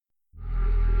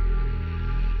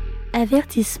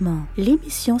Avertissement.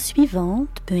 L'émission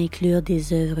suivante peut inclure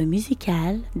des œuvres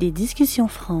musicales, des discussions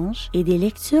franches et des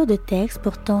lectures de textes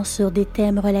portant sur des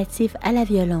thèmes relatifs à la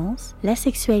violence, la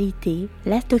sexualité,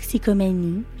 la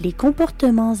toxicomanie, les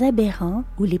comportements aberrants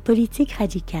ou les politiques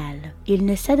radicales. Il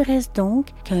ne s'adresse donc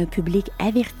qu'à un public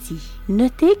averti.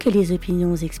 Notez que les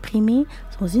opinions exprimées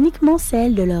sont uniquement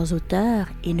celles de leurs auteurs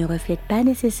et ne reflètent pas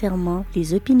nécessairement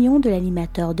les opinions de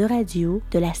l'animateur de radio,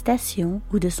 de la station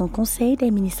ou de son conseil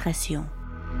d'administration.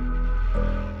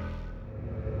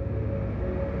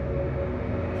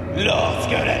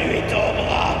 Lorsque la nuit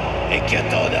tombera et que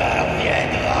ton heure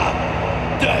viendra,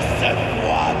 de ce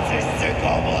froid tu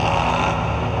succomberas.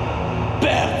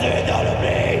 Perdu dans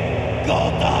l'oubli,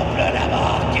 contemple la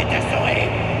mort qui te sourit,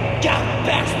 car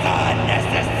personne ne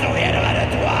se souviendra de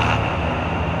toi.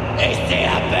 Et si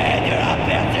à peine tu l'as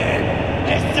perdu,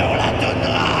 et sur la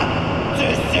toundra, tu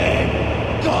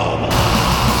succomberas.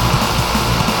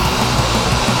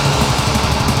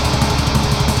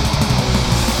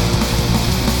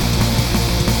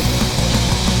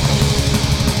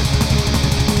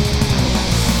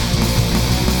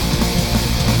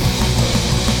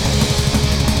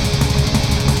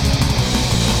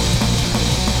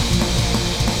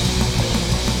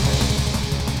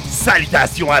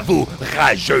 Salutations à vous,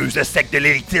 rageuses sectes de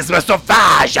l'élitisme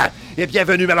sauvage! Et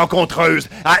bienvenue malencontreuse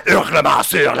à Hurlement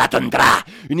sur la toundra,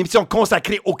 une émission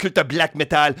consacrée au culte black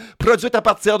metal, produite à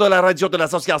partir de la radio de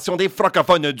l'Association des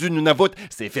francophones du Nunavut,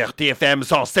 CFRT-FM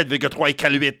 107,3 et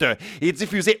Q8, et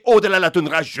diffusée au-delà de la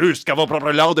toundra jusqu'à vos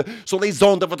propres landes sur les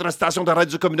ondes de votre station de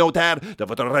radio communautaire, de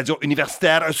votre radio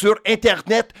universitaire, sur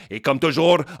Internet, et comme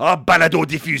toujours, en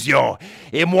balado-diffusion.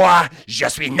 Et moi, je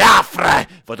suis Nafre,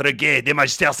 votre guide et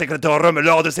magistère secretorum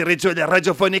lors de ces rituels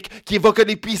radiophoniques qui évoquent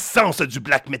les puissances du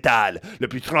black metal, le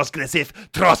plus transgressif,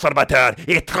 transformateur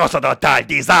et transcendantal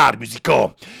des arts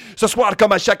musicaux. Ce soir,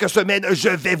 comme à chaque semaine, je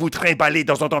vais vous trimballer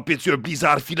dans un tempétueux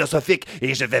blizzard philosophique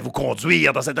et je vais vous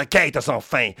conduire dans cette quête sans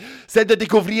fin. Celle de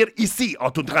découvrir ici,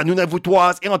 en toundra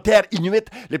nunavuttoise et en terre inuite,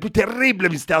 les plus terribles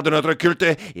mystères de notre culte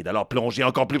et d'alors plonger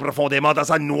encore plus profondément dans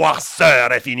sa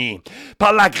noirceur infinie.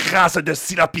 Par la grâce de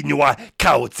Silapinois,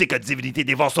 chaotique divinité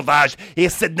des vents sauvages, et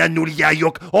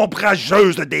Sednanuliayuk,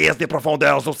 ombrageuse déesse des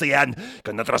profondeurs océanes,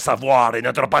 que notre savoir et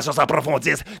notre patience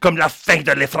approfondissent comme la fin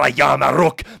de l'effrayant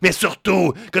Marouk, mais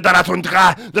surtout que dans la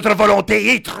toundra, notre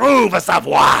volonté y trouve sa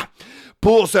voie.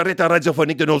 Pour ce rite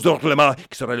radiophonique de nos hurlements,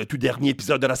 qui sera le tout dernier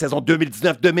épisode de la saison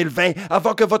 2019-2020,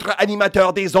 avant que votre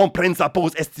animateur des ondes prenne sa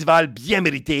pause estivale bien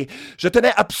méritée, je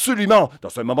tenais absolument, dans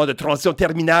ce moment de transition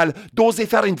terminale, d'oser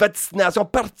faire une vaticination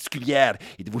particulière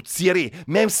et de vous tirer,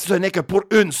 même si ce n'est que pour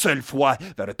une seule fois,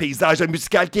 vers un paysage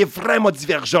musical qui est vraiment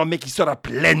divergent, mais qui sera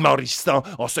pleinement enrichissant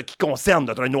en ce qui concerne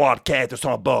notre noire quête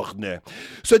sans borne.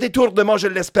 Ce détournement, je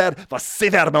l'espère, va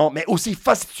sévèrement, mais aussi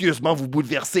facétieusement vous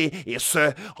bouleverser, et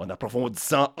ce, en approfondissant,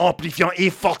 amplifiant et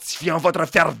fortifiant votre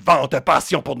fervente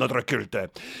passion pour notre culte.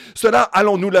 Cela,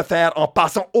 allons-nous le faire en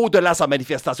passant au-delà sa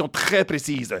manifestation très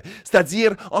précise,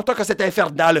 c'est-à-dire en tant que cet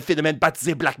infernal phénomène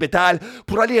baptisé black metal,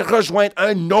 pour aller rejoindre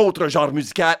un autre genre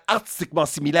musical artistiquement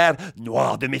similaire,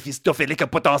 noir de méphistophélique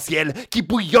potentiel, qui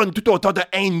bouillonne tout autant de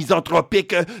haine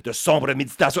misanthropique, de sombre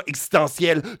méditation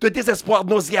existentielle, de désespoir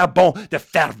nauséabond, de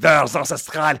ferveurs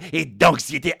ancestrales et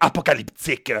d'anxiété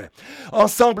apocalyptique.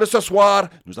 Ensemble ce soir,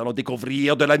 nous allons découvrir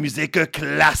de la musique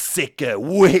classique,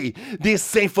 oui, des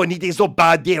symphonies, des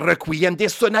obades, des requiems, des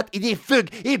sonates et des fugues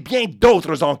et bien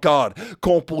d'autres encore,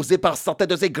 composées par certains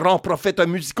de ces grands prophètes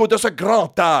musicaux de ce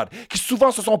grand art, qui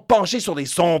souvent se sont penchés sur les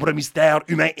sombres mystères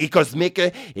humains et cosmiques,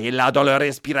 et là, dans leur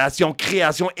inspiration,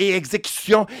 création et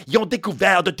exécution, y ont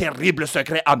découvert de terribles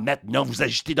secrets à maintenant vous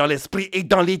agiter dans l'esprit et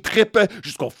dans les tripes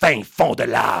jusqu'au fin fond de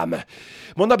l'âme.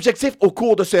 Mon objectif au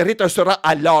cours de ce rite sera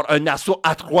alors un assaut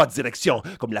à 3 directions,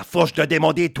 comme la fauche d'un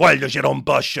démon d'étoiles de Jérôme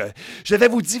Bosch. Je vais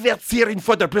vous divertir une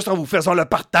fois de plus en vous faisant le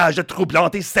partage de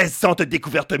troublantes et saisissantes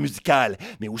découvertes musicales,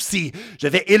 mais aussi, je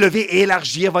vais élever et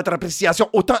élargir votre appréciation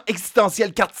autant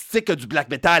existentielle qu'artistique du black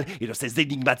metal et de ses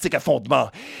énigmatiques fondements.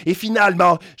 Et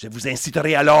finalement, je vous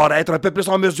inciterai alors à être un peu plus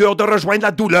en mesure de rejoindre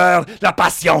la douleur, la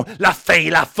passion, la faim et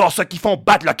la force qui font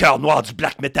battre le cœur noir du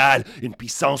black metal, une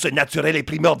puissance naturelle et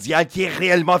primordiale qui est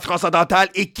réellement transcendantale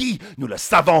et qui, nous le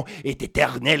savons, est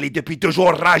éternelle et depuis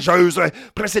toujours rageuse,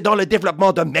 précédant le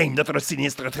développement de même notre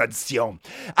sinistre tradition.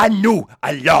 À nous,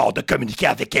 alors, de communiquer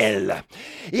avec elle.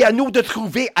 Et à nous de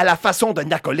trouver, à la façon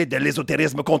d'un acolyte de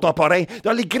l'ésotérisme contemporain,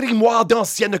 dans les grimoires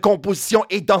d'anciennes compositions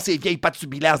et dans ces vieilles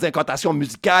patubulaires incantations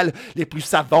musicales, les plus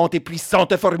savantes et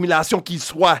puissantes formulations qu'ils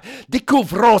soient,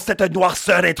 découvrons cette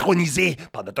noirceur intronisée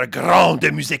par notre grande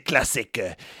musique classique.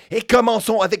 Et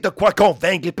commençons avec de quoi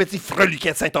convaincre les petits frelons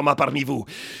Luquin de Saint-Thomas parmi vous.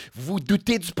 Vous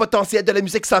doutez du potentiel de la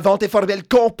musique savante et formelle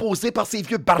composée par ces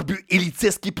vieux barbus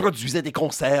élitistes qui produisaient des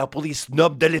concerts pour les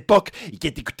snobs de l'époque et qui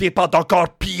est écouté par d'encore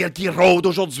pire qui rôdent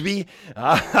aujourd'hui?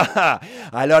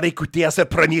 Alors écoutez à ce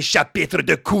premier chapitre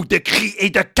de coups, de cris et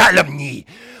de calomnies.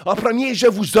 En premier, je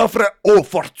vous offre O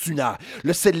Fortuna,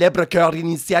 le célèbre chœur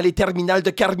initial et terminal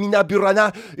de Carmina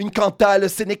Burana, une cantate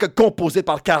scénique composée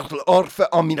par Karl Orff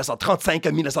en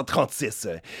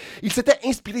 1935-1936. Il s'était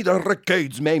inspiré d'un recueil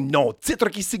du même nom, titre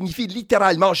qui signifie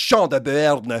littéralement Chant de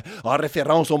Berne, en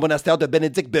référence au monastère de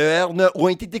Bénédicte Berne où ont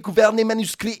été découverts les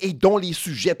manuscrits et dont les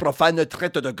sujets profanes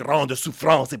traitent de grandes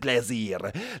souffrances et plaisirs.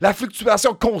 La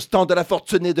fluctuation constante de la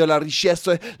fortune et de la richesse,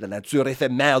 la nature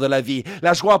éphémère de la vie,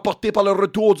 la joie apportée par le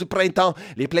retour du printemps,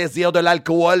 les plaisirs de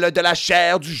l'alcool, de la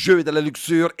chair, du jeu et de la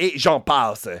luxure, et j'en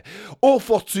passe. O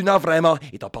Fortuna, vraiment,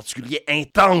 est en particulier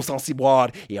intense en s'y boire,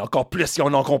 et encore plus si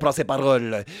on en comprend ses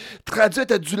paroles.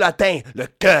 Traduite du latin, le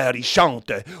cœur y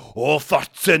chante. Ô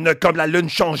fortune, comme la lune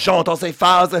changeante en ses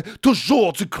phases,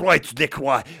 toujours tu crois et tu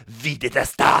décrois, vie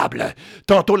détestable.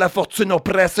 Tantôt la fortune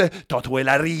oppresse, tantôt elle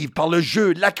arrive par le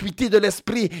jeu, l'acuité de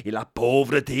l'esprit et la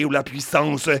pauvreté ou la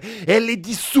puissance. Elle les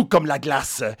dissout comme la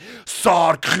glace.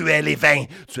 Sors cruel et vain,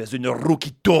 tu es une roue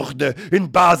qui tourne, une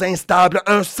base instable,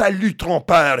 un salut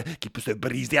trompeur qui peut se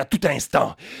briser à tout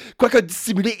instant. Quoique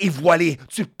dissimulé et voilé,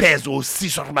 tu pèses aussi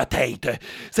sur ma tête.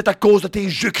 C'est à cause de tes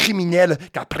jeux criminels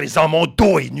qu'à présent mon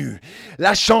dos est nu.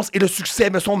 La chance et le succès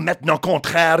me sont maintenant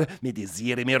contraires. Mes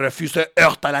désirs et mes refus se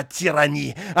heurtent à la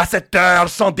tyrannie. À cette heure,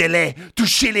 sans délai,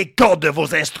 touchez les cordes de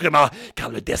vos instruments, car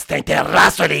le destin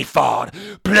terrasse les forts.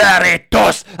 Pleurez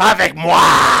tous avec moi!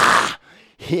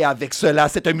 Et avec cela,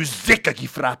 cette musique qui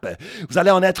frappe. Vous allez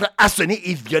en être assommé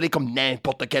et violé comme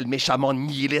n'importe quel méchamment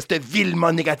nihiliste,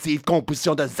 vilement négative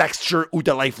composition de Zach Scher ou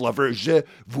de Life Lover, je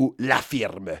vous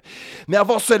l'affirme. Mais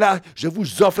avant cela, je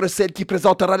vous offre celle qui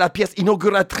présentera la pièce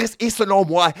inauguratrice et selon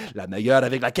moi, la meilleure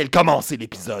avec laquelle commencer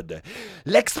l'épisode.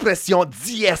 L'expression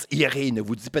dies irae ne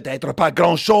vous dit peut-être pas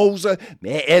grand-chose,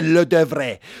 mais elle le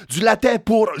devrait. Du latin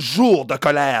pour jour de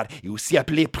colère, et aussi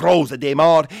appelée prose des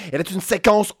morts, elle est une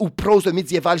séquence ou prose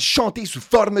médiévale chantée sous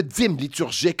forme d'hymne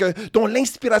liturgique dont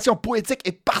l'inspiration poétique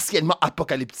est partiellement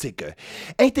apocalyptique.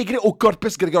 Intégré au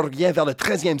corpus grégorien vers le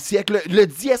 13e siècle, le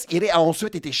dies irae a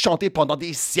ensuite été chanté pendant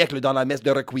des siècles dans la messe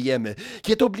de Requiem,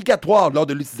 qui est obligatoire lors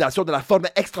de l'utilisation de la forme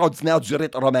extraordinaire du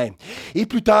rite romain. Et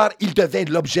plus tard, il devint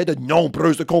l'objet de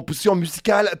nombreuses compositions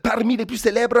musicales, parmi les plus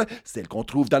célèbres, celles qu'on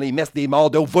trouve dans les messes des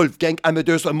morts de Wolfgang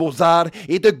Amadeus Mozart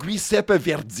et de Giuseppe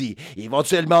Verdi, et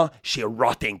éventuellement chez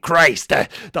Rotting Christ,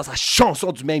 dans sa chanson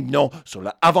du même nom sur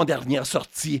l'avant-dernière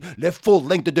sortie, le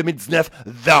full-length de 2019,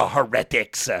 The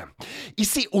Heretics.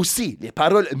 Ici aussi, les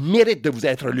paroles méritent de vous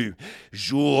être lues.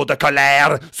 Jour de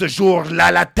colère, ce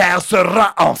jour-là, la terre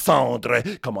sera en cendres,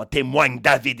 comme en témoignent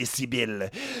David et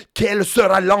Sibylle. Quelle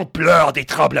sera l'ampleur des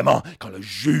tremblements quand le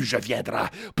juge viendra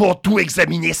pour tout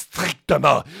examiner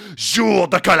strictement? Jour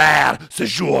de colère, ce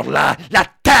jour-là, la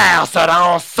terre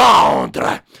sera en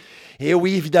cendres. Et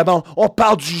oui, évidemment, on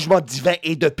parle du jugement divin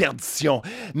et de perdition.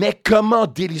 Mais comment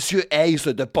délicieux est-ce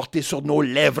de porter sur nos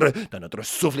lèvres, dans notre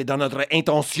souffle et dans notre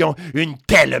intention, une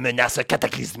telle menace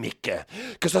cataclysmique?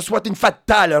 Que ce soit une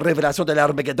fatale révélation de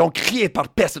l'Armageddon criée par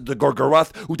Peste de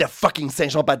Gorgoroth ou de fucking Saint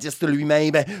Jean-Baptiste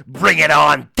lui-même, bring it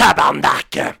on,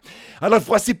 tabarnak! Alors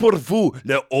voici pour vous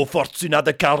le O Fortuna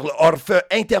de Karl Orff,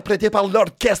 interprété par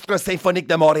l'Orchestre symphonique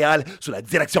de Montréal sous la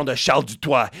direction de Charles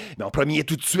Dutoit. Mais en premier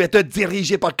tout de suite,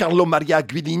 dirigé par Carlo Maria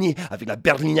Guidini avec la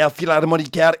Berliner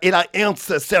Philharmoniker et la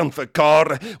Ernst Senfchor.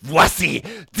 Voici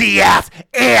Dies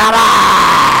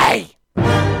Irae!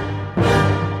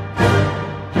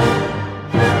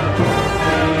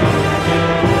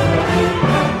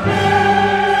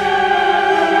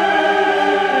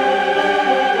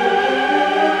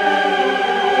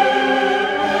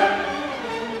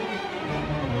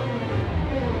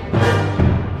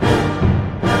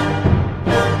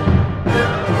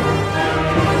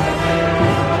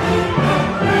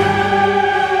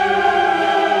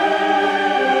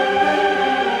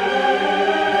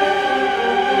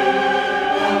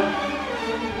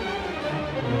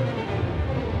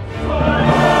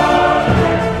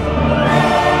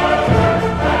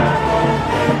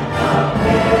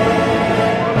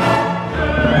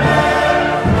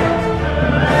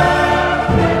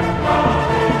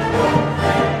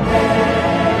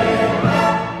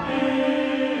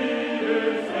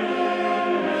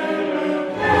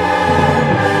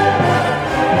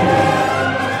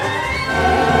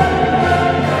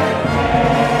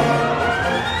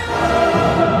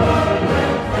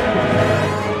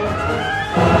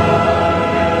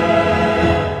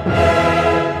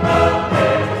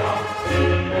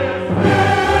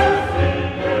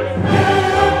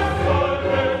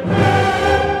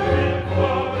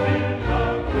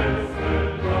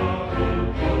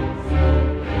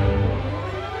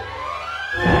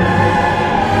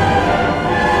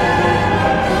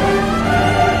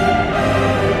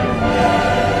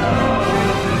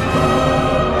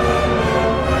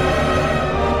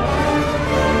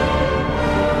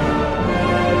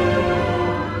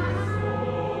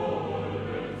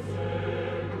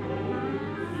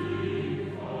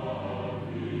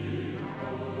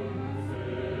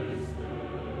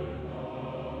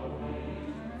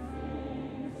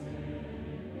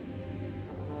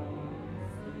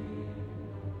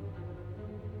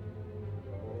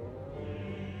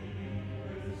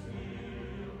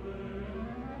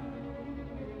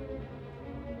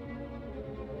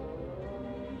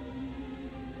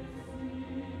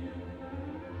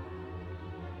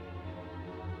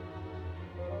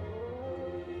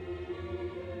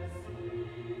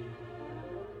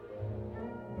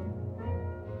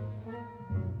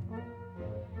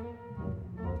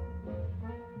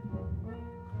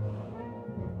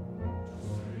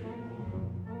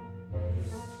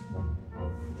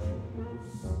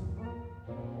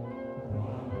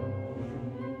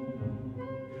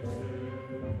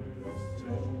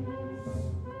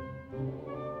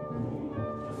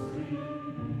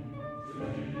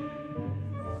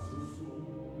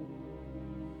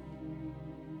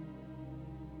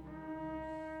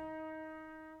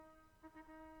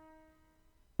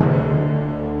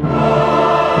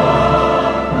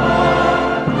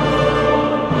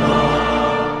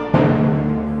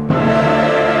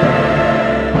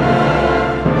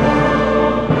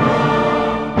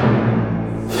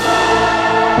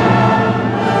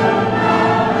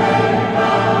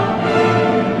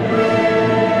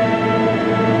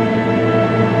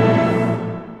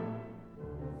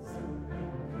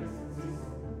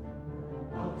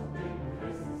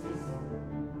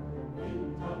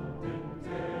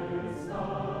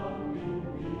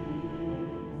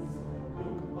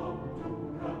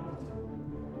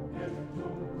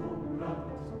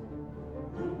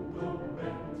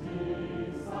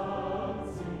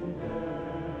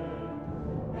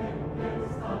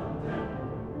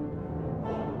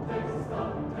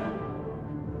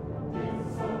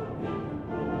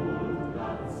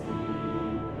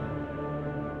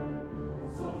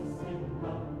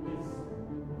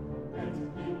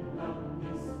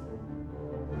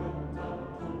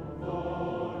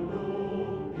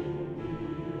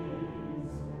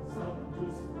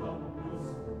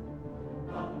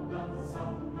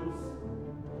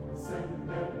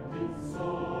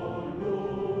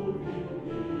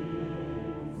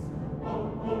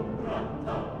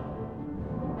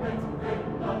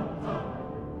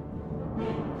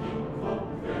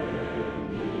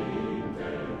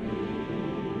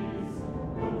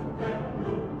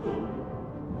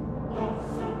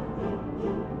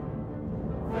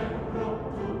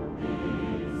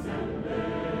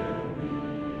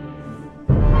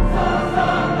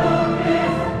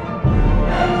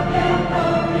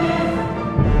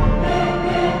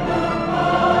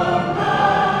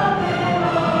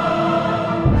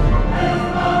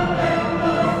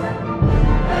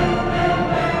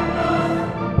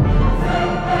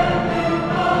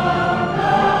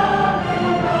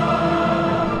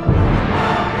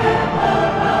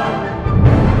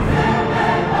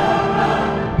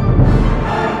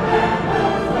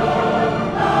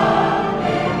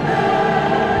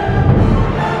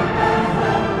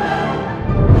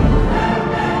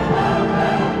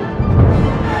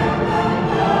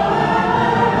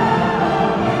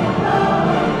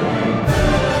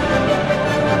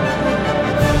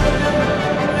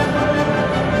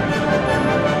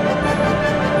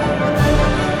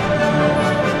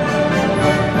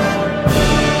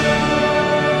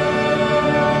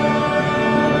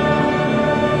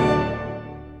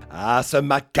 ce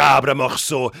macabre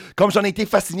morceau, comme j'en ai été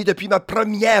fasciné depuis ma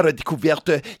première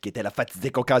découverte, qui était la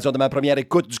fatidique occasion de ma première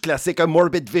écoute du classique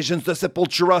Morbid Visions de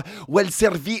Sepultura, où elle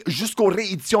servit jusqu'aux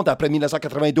rééditions d'après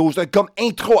 1992 comme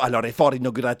intro à leur effort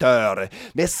inaugurateur,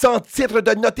 mais sans titre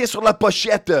de noté sur la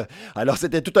pochette. Alors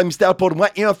c'était tout un mystère pour moi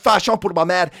et un fâchon pour ma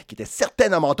mère, qui était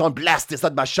certaine à m'entendre blaster ça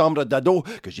de ma chambre d'ado,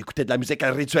 que j'écoutais de la musique à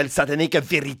un rituel satanique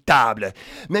véritable.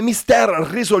 Mais mystère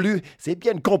résolu, c'est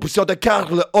bien une composition de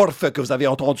Karl Orff que vous avez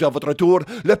entendu à votre tour,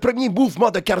 le premier mouvement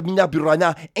de Carmina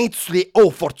Burana intitulé O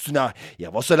Fortuna. Et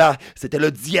avant cela, c'était le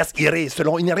Dies Irae,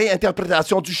 selon une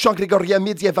réinterprétation du chant grégorien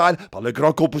médiéval par le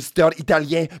grand compositeur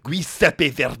italien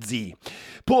Giuseppe Verdi.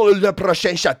 Pour le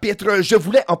prochain chapitre, je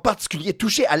voulais en particulier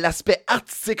toucher à l'aspect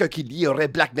artistique qui lierait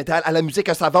black metal à la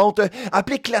musique savante,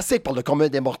 appelée classique par le commun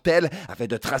des mortels, afin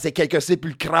de tracer quelques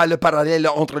sépulcrales parallèles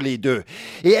entre les deux.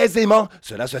 Et aisément,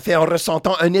 cela se fait en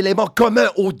ressentant un élément commun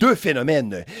aux deux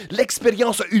phénomènes.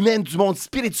 L'expérience humaine du monde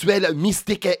spirituel,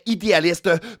 mystique, idéaliste,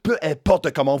 peu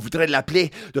importe comment on voudrait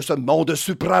l'appeler, de ce monde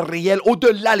supra-réel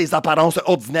au-delà les apparences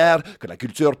ordinaires que la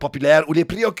culture populaire ou les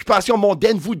préoccupations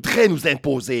mondaines voudraient nous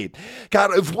imposer. Car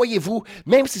voyez-vous,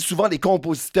 même si souvent les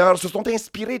compositeurs se sont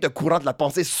inspirés de courants de la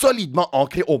pensée solidement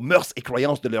ancrés aux mœurs et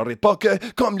croyances de leur époque,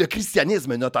 comme le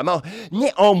christianisme notamment,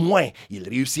 néanmoins, ils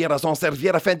réussirent à s'en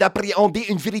servir afin d'appréhender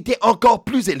une vérité encore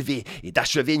plus élevée et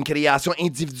d'achever une création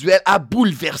individuelle à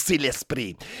bouleverser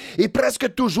l'esprit. Et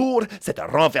presque toujours, cette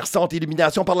renversante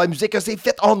illumination par la musique s'est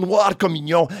faite en noire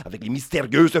communion avec les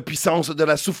mystérieuses puissances de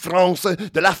la souffrance,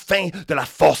 de la faim, de la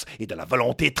force et de la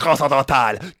volonté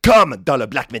transcendantale, comme dans le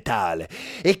black metal.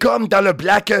 Et comme dans le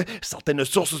black, certaines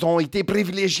sources ont été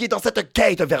privilégiées dans cette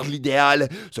quête vers l'idéal,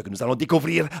 ce que nous allons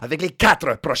découvrir avec les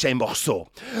 4 prochains morceaux.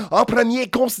 En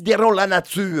premier, considérons la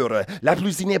nature, la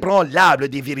plus inébranlable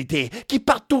des vérités, qui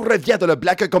partout revient dans le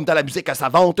black comme dans la musique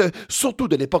savante, surtout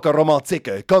de l'époque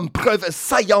romantique, comme preuve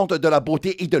saillante de la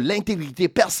beauté et de l'intégrité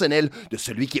personnelle de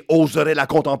celui qui oserait la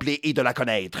contempler et de la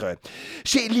connaître.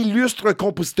 Chez l'illustre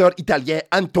compositeur italien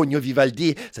Antonio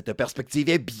Vivaldi, cette perspective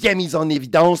est bien mise en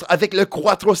évidence avec le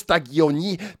Quattro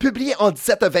Stagioni, publié en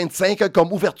 1725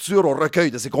 comme ouverture au recueil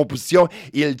de ses compositions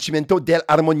Il Cimento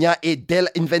dell'Armonia e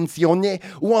dell'Invenzione,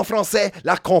 ou en français,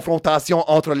 la confrontation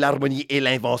entre l'harmonie et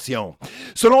l'invention.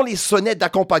 Selon les sonnets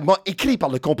d'accompagnement écrits par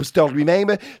le compositeur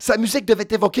lui-même, sa musique devait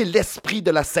évoquer l'esprit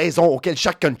de la saison auquel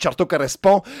chaque concerto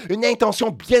correspond, une intention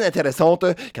bien intéressante,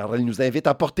 car elle nous invite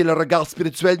à porter le regard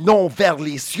spirituel non vers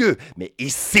les cieux, mais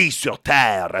ici sur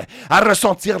terre, à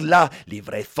ressentir là les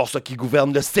vraies forces qui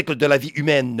gouvernent le cycle de la vie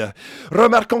humaine.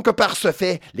 Remarquons que par ce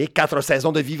fait, les 4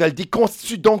 saisons de Vivaldi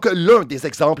constituent donc l'un des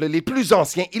exemples les plus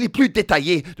anciens et les plus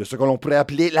détaillés de ce que l'on pourrait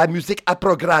appeler la musique à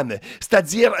programme,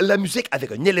 c'est-à-dire la musique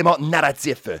avec un élément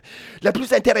narratif. La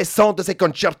plus intéressante de ces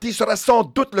concerti sera sans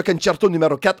doute le concerto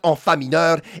numéro 4 en fa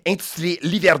mineur, intitulé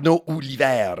L'Hiverno ou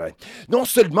l'hiver. Non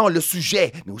seulement le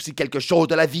sujet, mais aussi quelque chose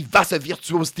de la vivace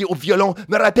virtuosité au violon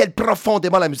me rappelle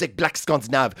profondément la musique black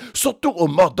scandinave, surtout au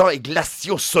mordant et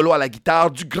glaciaux solo à la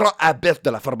guitare du grand abbé de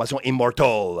la formation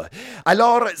Immortal.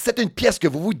 Alors, c'est une pièce que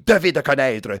vous devez de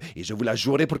connaître, et je vous la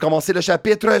jouerai pour commencer le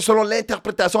chapitre selon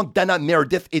l'interprétation d'Anna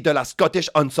Meredith et de la Scottish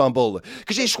Ensemble,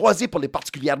 que j'ai choisi pour les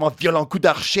particulièrement violents coups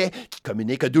d'archet qui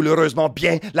communiquent douloureusement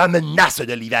bien la menace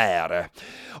de l'hiver.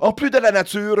 En plus de la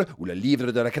nature, ou le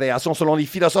livre de la création selon les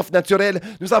philosophes naturels,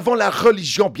 nous avons la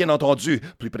religion bien entendu,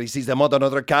 plus précisément dans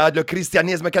notre cas, le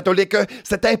christianisme catholique,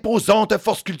 cette imposante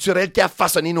force culturelle qui a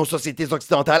façonné nos sociétés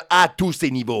occidentales à tous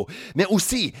ses niveaux, mais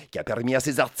aussi qui a permis à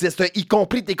ces artistes, y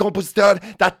compris des compositeurs,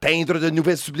 d'atteindre de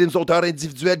nouvelles sublimes auteurs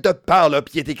individuels de par leur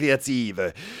piété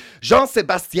créative.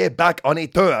 Jean-Sébastien Bach en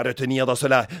est un à retenir dans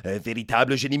cela. Un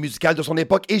véritable génie musical de son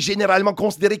époque est généralement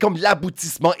considéré comme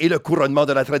l'aboutissement et le couronnement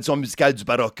de la tradition musicale du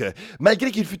baroque,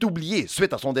 malgré qu'il fut oublié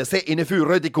suite à son décès et ne fut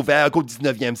redécouvert qu'au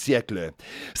 19e siècle.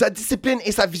 Sa discipline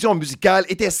et sa vision musicale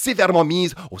étaient sévèrement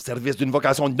mises au service d'une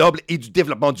vocation noble et du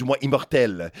développement du moi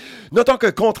immortel. Notons que,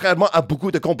 contrairement à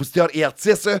beaucoup de compositeurs et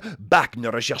artistes, Bach ne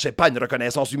recherchait pas une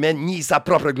reconnaissance humaine ni sa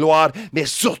propre gloire, mais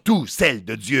surtout celle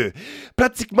de Dieu.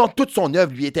 Pratiquement toute son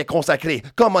œuvre lui était consacrée,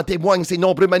 comme en témoignent ses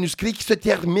nombreux manuscrits qui se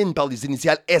terminent par les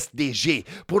initiales SDG,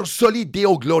 pour Soli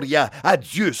Deo Gloria, à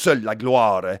Dieu seul la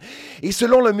gloire. Et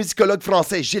selon le musicologue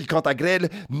français Gilles Cantagrel,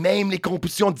 même les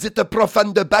compositions dites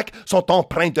profanes de Bach sont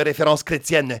empreintes de références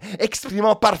chrétiennes,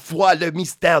 exprimant parfois le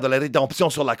mystère de la rédemption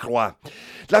sur la croix.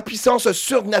 La puissance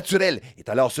surnaturelle est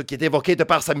alors ce qui est évoqué de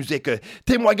par sa musique musique,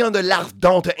 témoignant de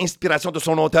l'ardente inspiration de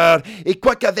son auteur, et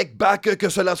quoiqu'avec Bach que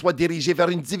cela soit dirigé vers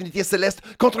une divinité céleste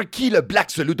contre qui le Black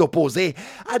se loue d'opposer,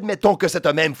 admettons que cette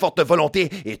même forte volonté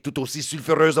est tout aussi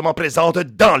sulfureusement présente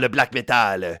dans le black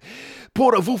metal.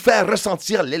 Pour vous faire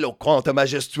ressentir l'éloquente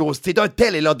majestuosité d'un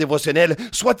tel élan dévotionnel,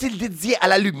 soit-il dédié à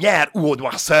la lumière ou aux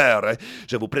noirceurs,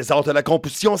 je vous présente la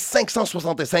composition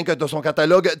 565 de son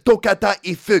catalogue Toccata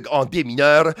et Fugue en D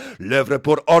mineur, l'œuvre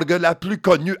pour orgue la plus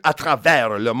connue à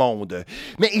travers le monde.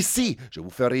 Mais ici, je vous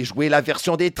ferai jouer la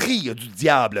version des Trilles du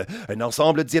Diable, un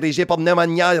ensemble dirigé par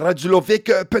Nemanja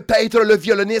Radulovic, peut-être le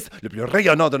violoniste le plus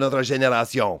rayonnant de notre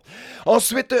génération.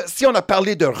 Ensuite, si on a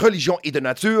parlé de religion et de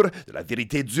nature, de la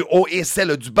vérité du haut et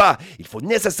celle du bas, il faut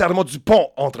nécessairement du pont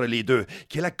entre les deux,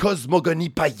 qui est la cosmogonie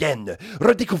païenne,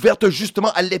 redécouverte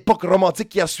justement à l'époque romantique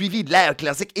qui a suivi l'ère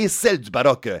classique et celle du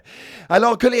baroque.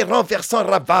 Alors que les renversants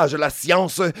ravages de la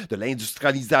science, de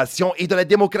l'industrialisation et de la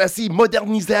démocratie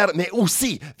modernisèrent, mais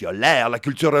aussi violèrent la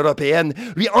culture européenne,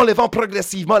 lui enlevant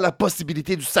progressivement la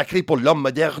possibilité du sacré pour l'homme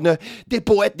moderne, des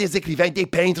poètes, des écrivains, des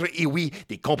peintres et oui,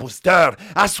 des compositeurs,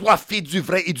 assoiffés du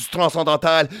vrai et du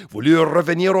transcendantal, voulurent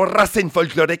revenir aux racines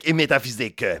folkloriques et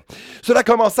métaphysique. Cela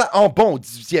commença en bon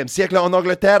 18e siècle en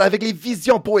Angleterre avec les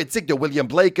visions poétiques de William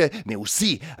Blake, mais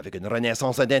aussi avec une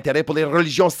renaissance d'intérêt pour les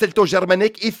religions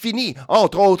celto-germaniques et finit,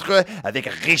 entre autres, avec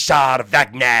Richard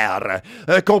Wagner,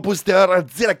 un compositeur,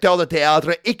 directeur de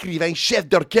théâtre, écrivain, chef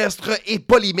d'orchestre et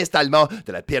polymiste allemand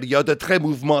de la période très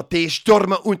mouvementée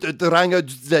Sturm und Drang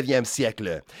du 19e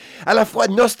siècle. À la fois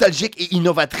nostalgique et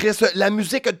innovatrice, la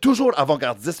musique toujours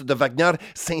avant-gardiste de Wagner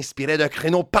s'inspirait d'un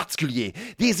créneau particulier,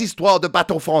 des histoires de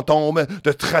bateaux fantômes,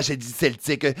 de tragédies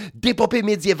celtiques, d'épopées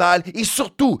médiévales et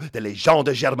surtout de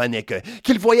légendes germaniques,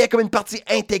 qu'il voyait comme une partie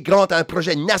intégrante à un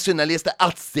projet nationaliste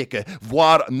artistique,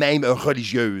 voire même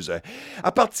religieuse.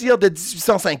 À partir de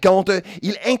 1850,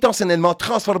 il intentionnellement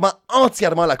transforma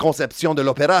entièrement la conception de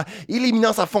l'opéra,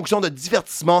 éliminant sa fonction de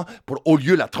divertissement pour au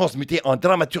lieu la transmuter en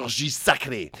dramaturgie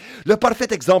sacrée. Le parfait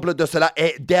exemple de cela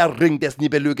est Der Ring des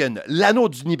Nibelungen, l'anneau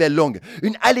du Nibelung,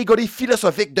 une allégorie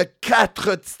philosophique de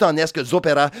 4 titanesques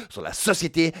opéras sur la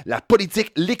société, la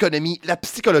politique, l'économie, la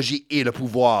psychologie et le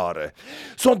pouvoir.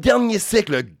 Son dernier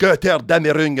cycle,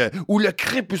 Götterdämmerung, ou Le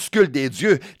crépuscule des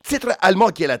dieux, titre allemand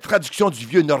qui est la traduction du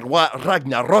vieux norrois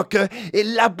Ragnarok, est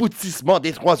l'aboutissement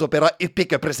des 3 opéras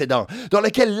épiques précédents, dans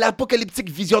lesquels l'apocalyptique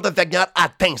vision de Wagner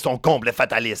atteint son comble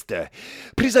fataliste.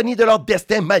 Prisonniers de leur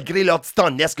destin malgré leurs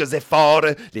titanesques efforts,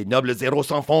 les nobles héros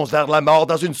s'enfoncent vers la mort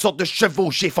dans une sorte de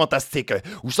chevauchée fantastique,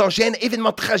 où s'enchaînent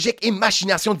événements tragiques et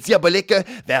machinations diaboliques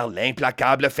vers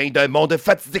l'implacable fin d'un monde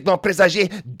fatidiquement présagé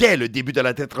dès le début de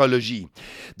la tétralogie.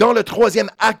 Dans le 3e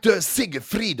acte,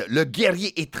 Siegfried, le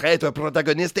guerrier et traître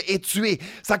protagoniste, est tué.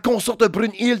 Sa consorte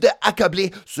Brunhilde,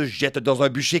 accablée, se jette dans un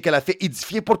bûcher qu'elle a fait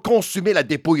édifier pour consumer la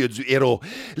dépouille du héros.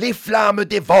 Les flammes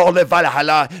dévorent le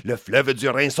Valhalla, le fleuve du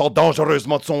Rhin sort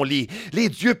dangereusement de son lit. Les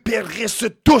dieux périssent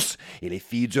tous et les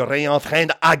filles du Rhin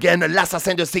entraînent Hagen,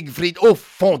 l'assassin de Siegfried, au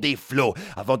fond des flots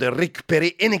avant de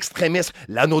récupérer in extremis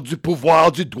l'anneau du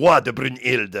pouvoir du doigt de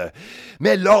Brunhilde.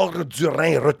 Mais l'or du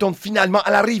Rhin retourne finalement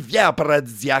à la rivière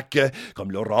paradisiaque,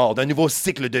 comme l'aurore d'un nouveau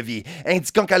cycle de vie,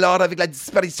 indiquant qu'alors, avec la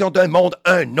disparition d'un monde,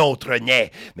 un autre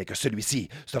naît, mais que celui-ci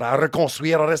sera à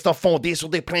reconstruire en restant fondé sur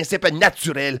des principes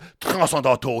naturels,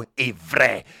 transcendantaux et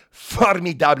vrais.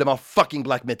 Formidablement fucking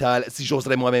black metal, si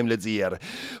j'oserais moi-même le dire.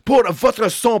 Pour votre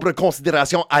sombre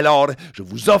considération, alors, je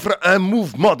vous offre un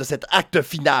mouvement de cet acte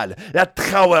final, la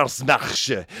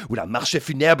Trauersmarsch, ou la marche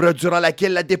funèbre durant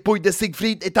laquelle la dépouille de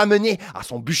Siegfried est amenée à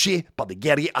son bûcher par des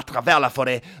guerriers à travers la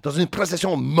forêt, dans une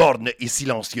procession morne et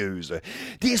silencieuse.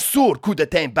 Des sourds coups de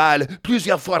timbales,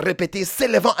 plusieurs fois répétés,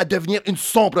 s'élevant à devenir une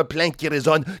sombre plainte qui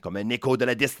résonne comme un écho de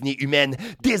la destinée humaine,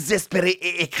 désespérée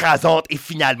et écrasante, et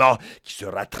finalement, qui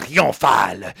sera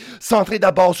triomphale, centrée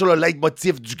d'abord sur le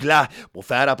leitmotiv du glas, pour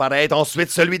faire apparaître ensuite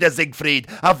celui de Siegfried,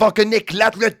 avant que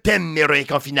n'éclate le thème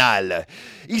héroïque en finale.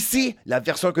 Ici, la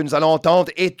version que nous allons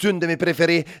entendre est une de mes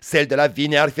préférées, celle de la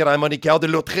Wiener Philharmoniker de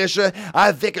l'Autriche,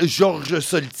 avec Georges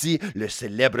Solti, le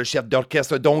célèbre chef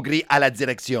d'orchestre d'Hongrie, à la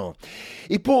direction.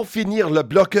 Et pour finir le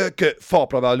bloc que, fort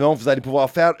probablement, vous allez pouvoir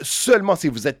faire seulement si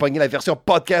vous êtes pogné la version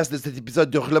podcast de cet épisode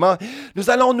de Hurlement, nous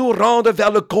allons nous rendre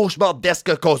vers le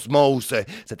cauchemardesque cosmos,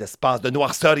 cet espace de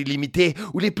noirceur illimitée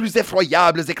où les plus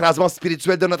effroyables écrasements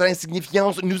spirituels de notre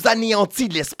insignifiance nous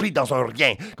anéantissent l'esprit dans un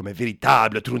rien, comme un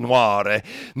véritable trou noir.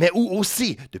 mais où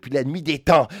aussi, depuis la nuit des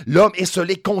temps, l'homme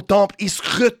esselé contemple et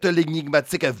scrute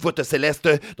l'énigmatique voûte céleste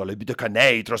dans le but de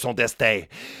connaître son destin.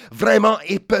 Vraiment,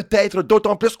 et peut-être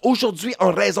d'autant plus aujourd'hui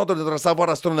en raison de notre savoir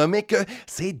astronomique,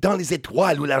 c'est dans les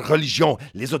étoiles où la religion,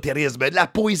 l'ésotérisme, la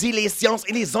poésie, les sciences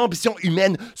et les ambitions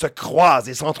humaines se croisent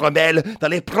et s'entremêlent dans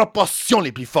les proportions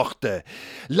les plus fortes.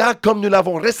 Là, comme nous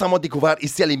l'avons récemment découvert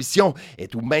ici à l'émission, et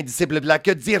tous mains disciples Black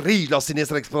dirigent leur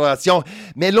sinistre exploration,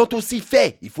 mais l'ont aussi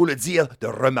fait, il faut le dire, de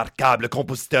remarquables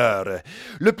compositeurs.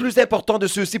 Le plus important de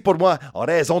ceux-ci pour moi, en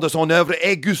raison de son œuvre,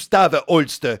 est Gustav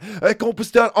Holst, un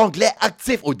compositeur anglais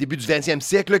actif au début du 20e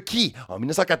siècle qui, en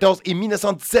 1914 et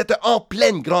 1917, en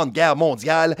pleine Grande Guerre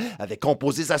mondiale, avait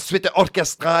composé sa suite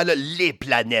orchestrale Les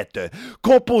Planètes,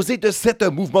 composée de 7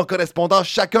 mouvements correspondant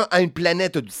chacun à une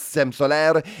planète du système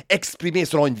solaire, exprimés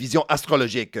selon une vision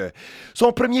astrologique.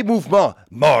 Son premier mouvement,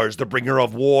 Mars, the Bringer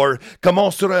of War,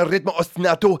 commence sur un rythme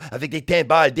ostinato avec des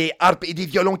timbales, des harpes et des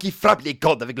violons qui frappent les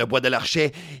cordes avec le bois de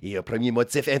l'archet, et un premier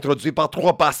motif introduit par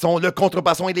 3 bassons, le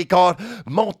contrebasson et les corps,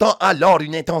 montant alors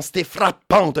une intensité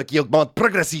frappante qui augmente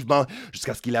progressivement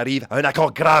jusqu'à ce qu'il arrive à un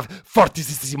accord grave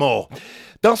fortissimo.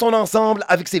 Dans son ensemble,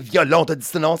 avec ses violentes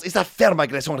dissonances et sa ferme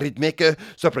agression rythmique,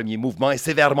 ce premier mouvement est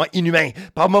sévèrement inhumain,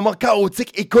 par moments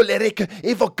chaotique et colérique,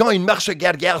 évoquant une marche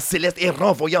guerrière céleste et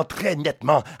renvoyant très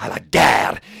nettement à la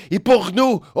guerre. Et pour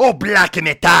nous, au black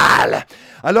metal.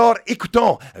 Alors,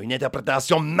 écoutons une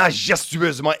interprétation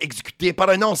majestueusement exécutée par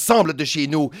un ensemble de chez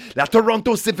nous, la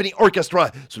Toronto Symphony Orchestra,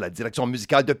 sous la direction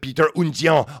musicale de Peter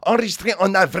Undian, enregistrée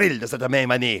en avril de cette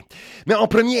même année. Mais en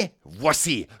premier,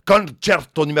 voici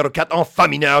Concerto numéro 4 en fa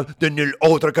mineur de nul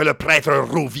autre que le prêtre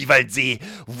roux Vivaldi.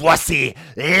 Voici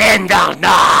l'Inferno!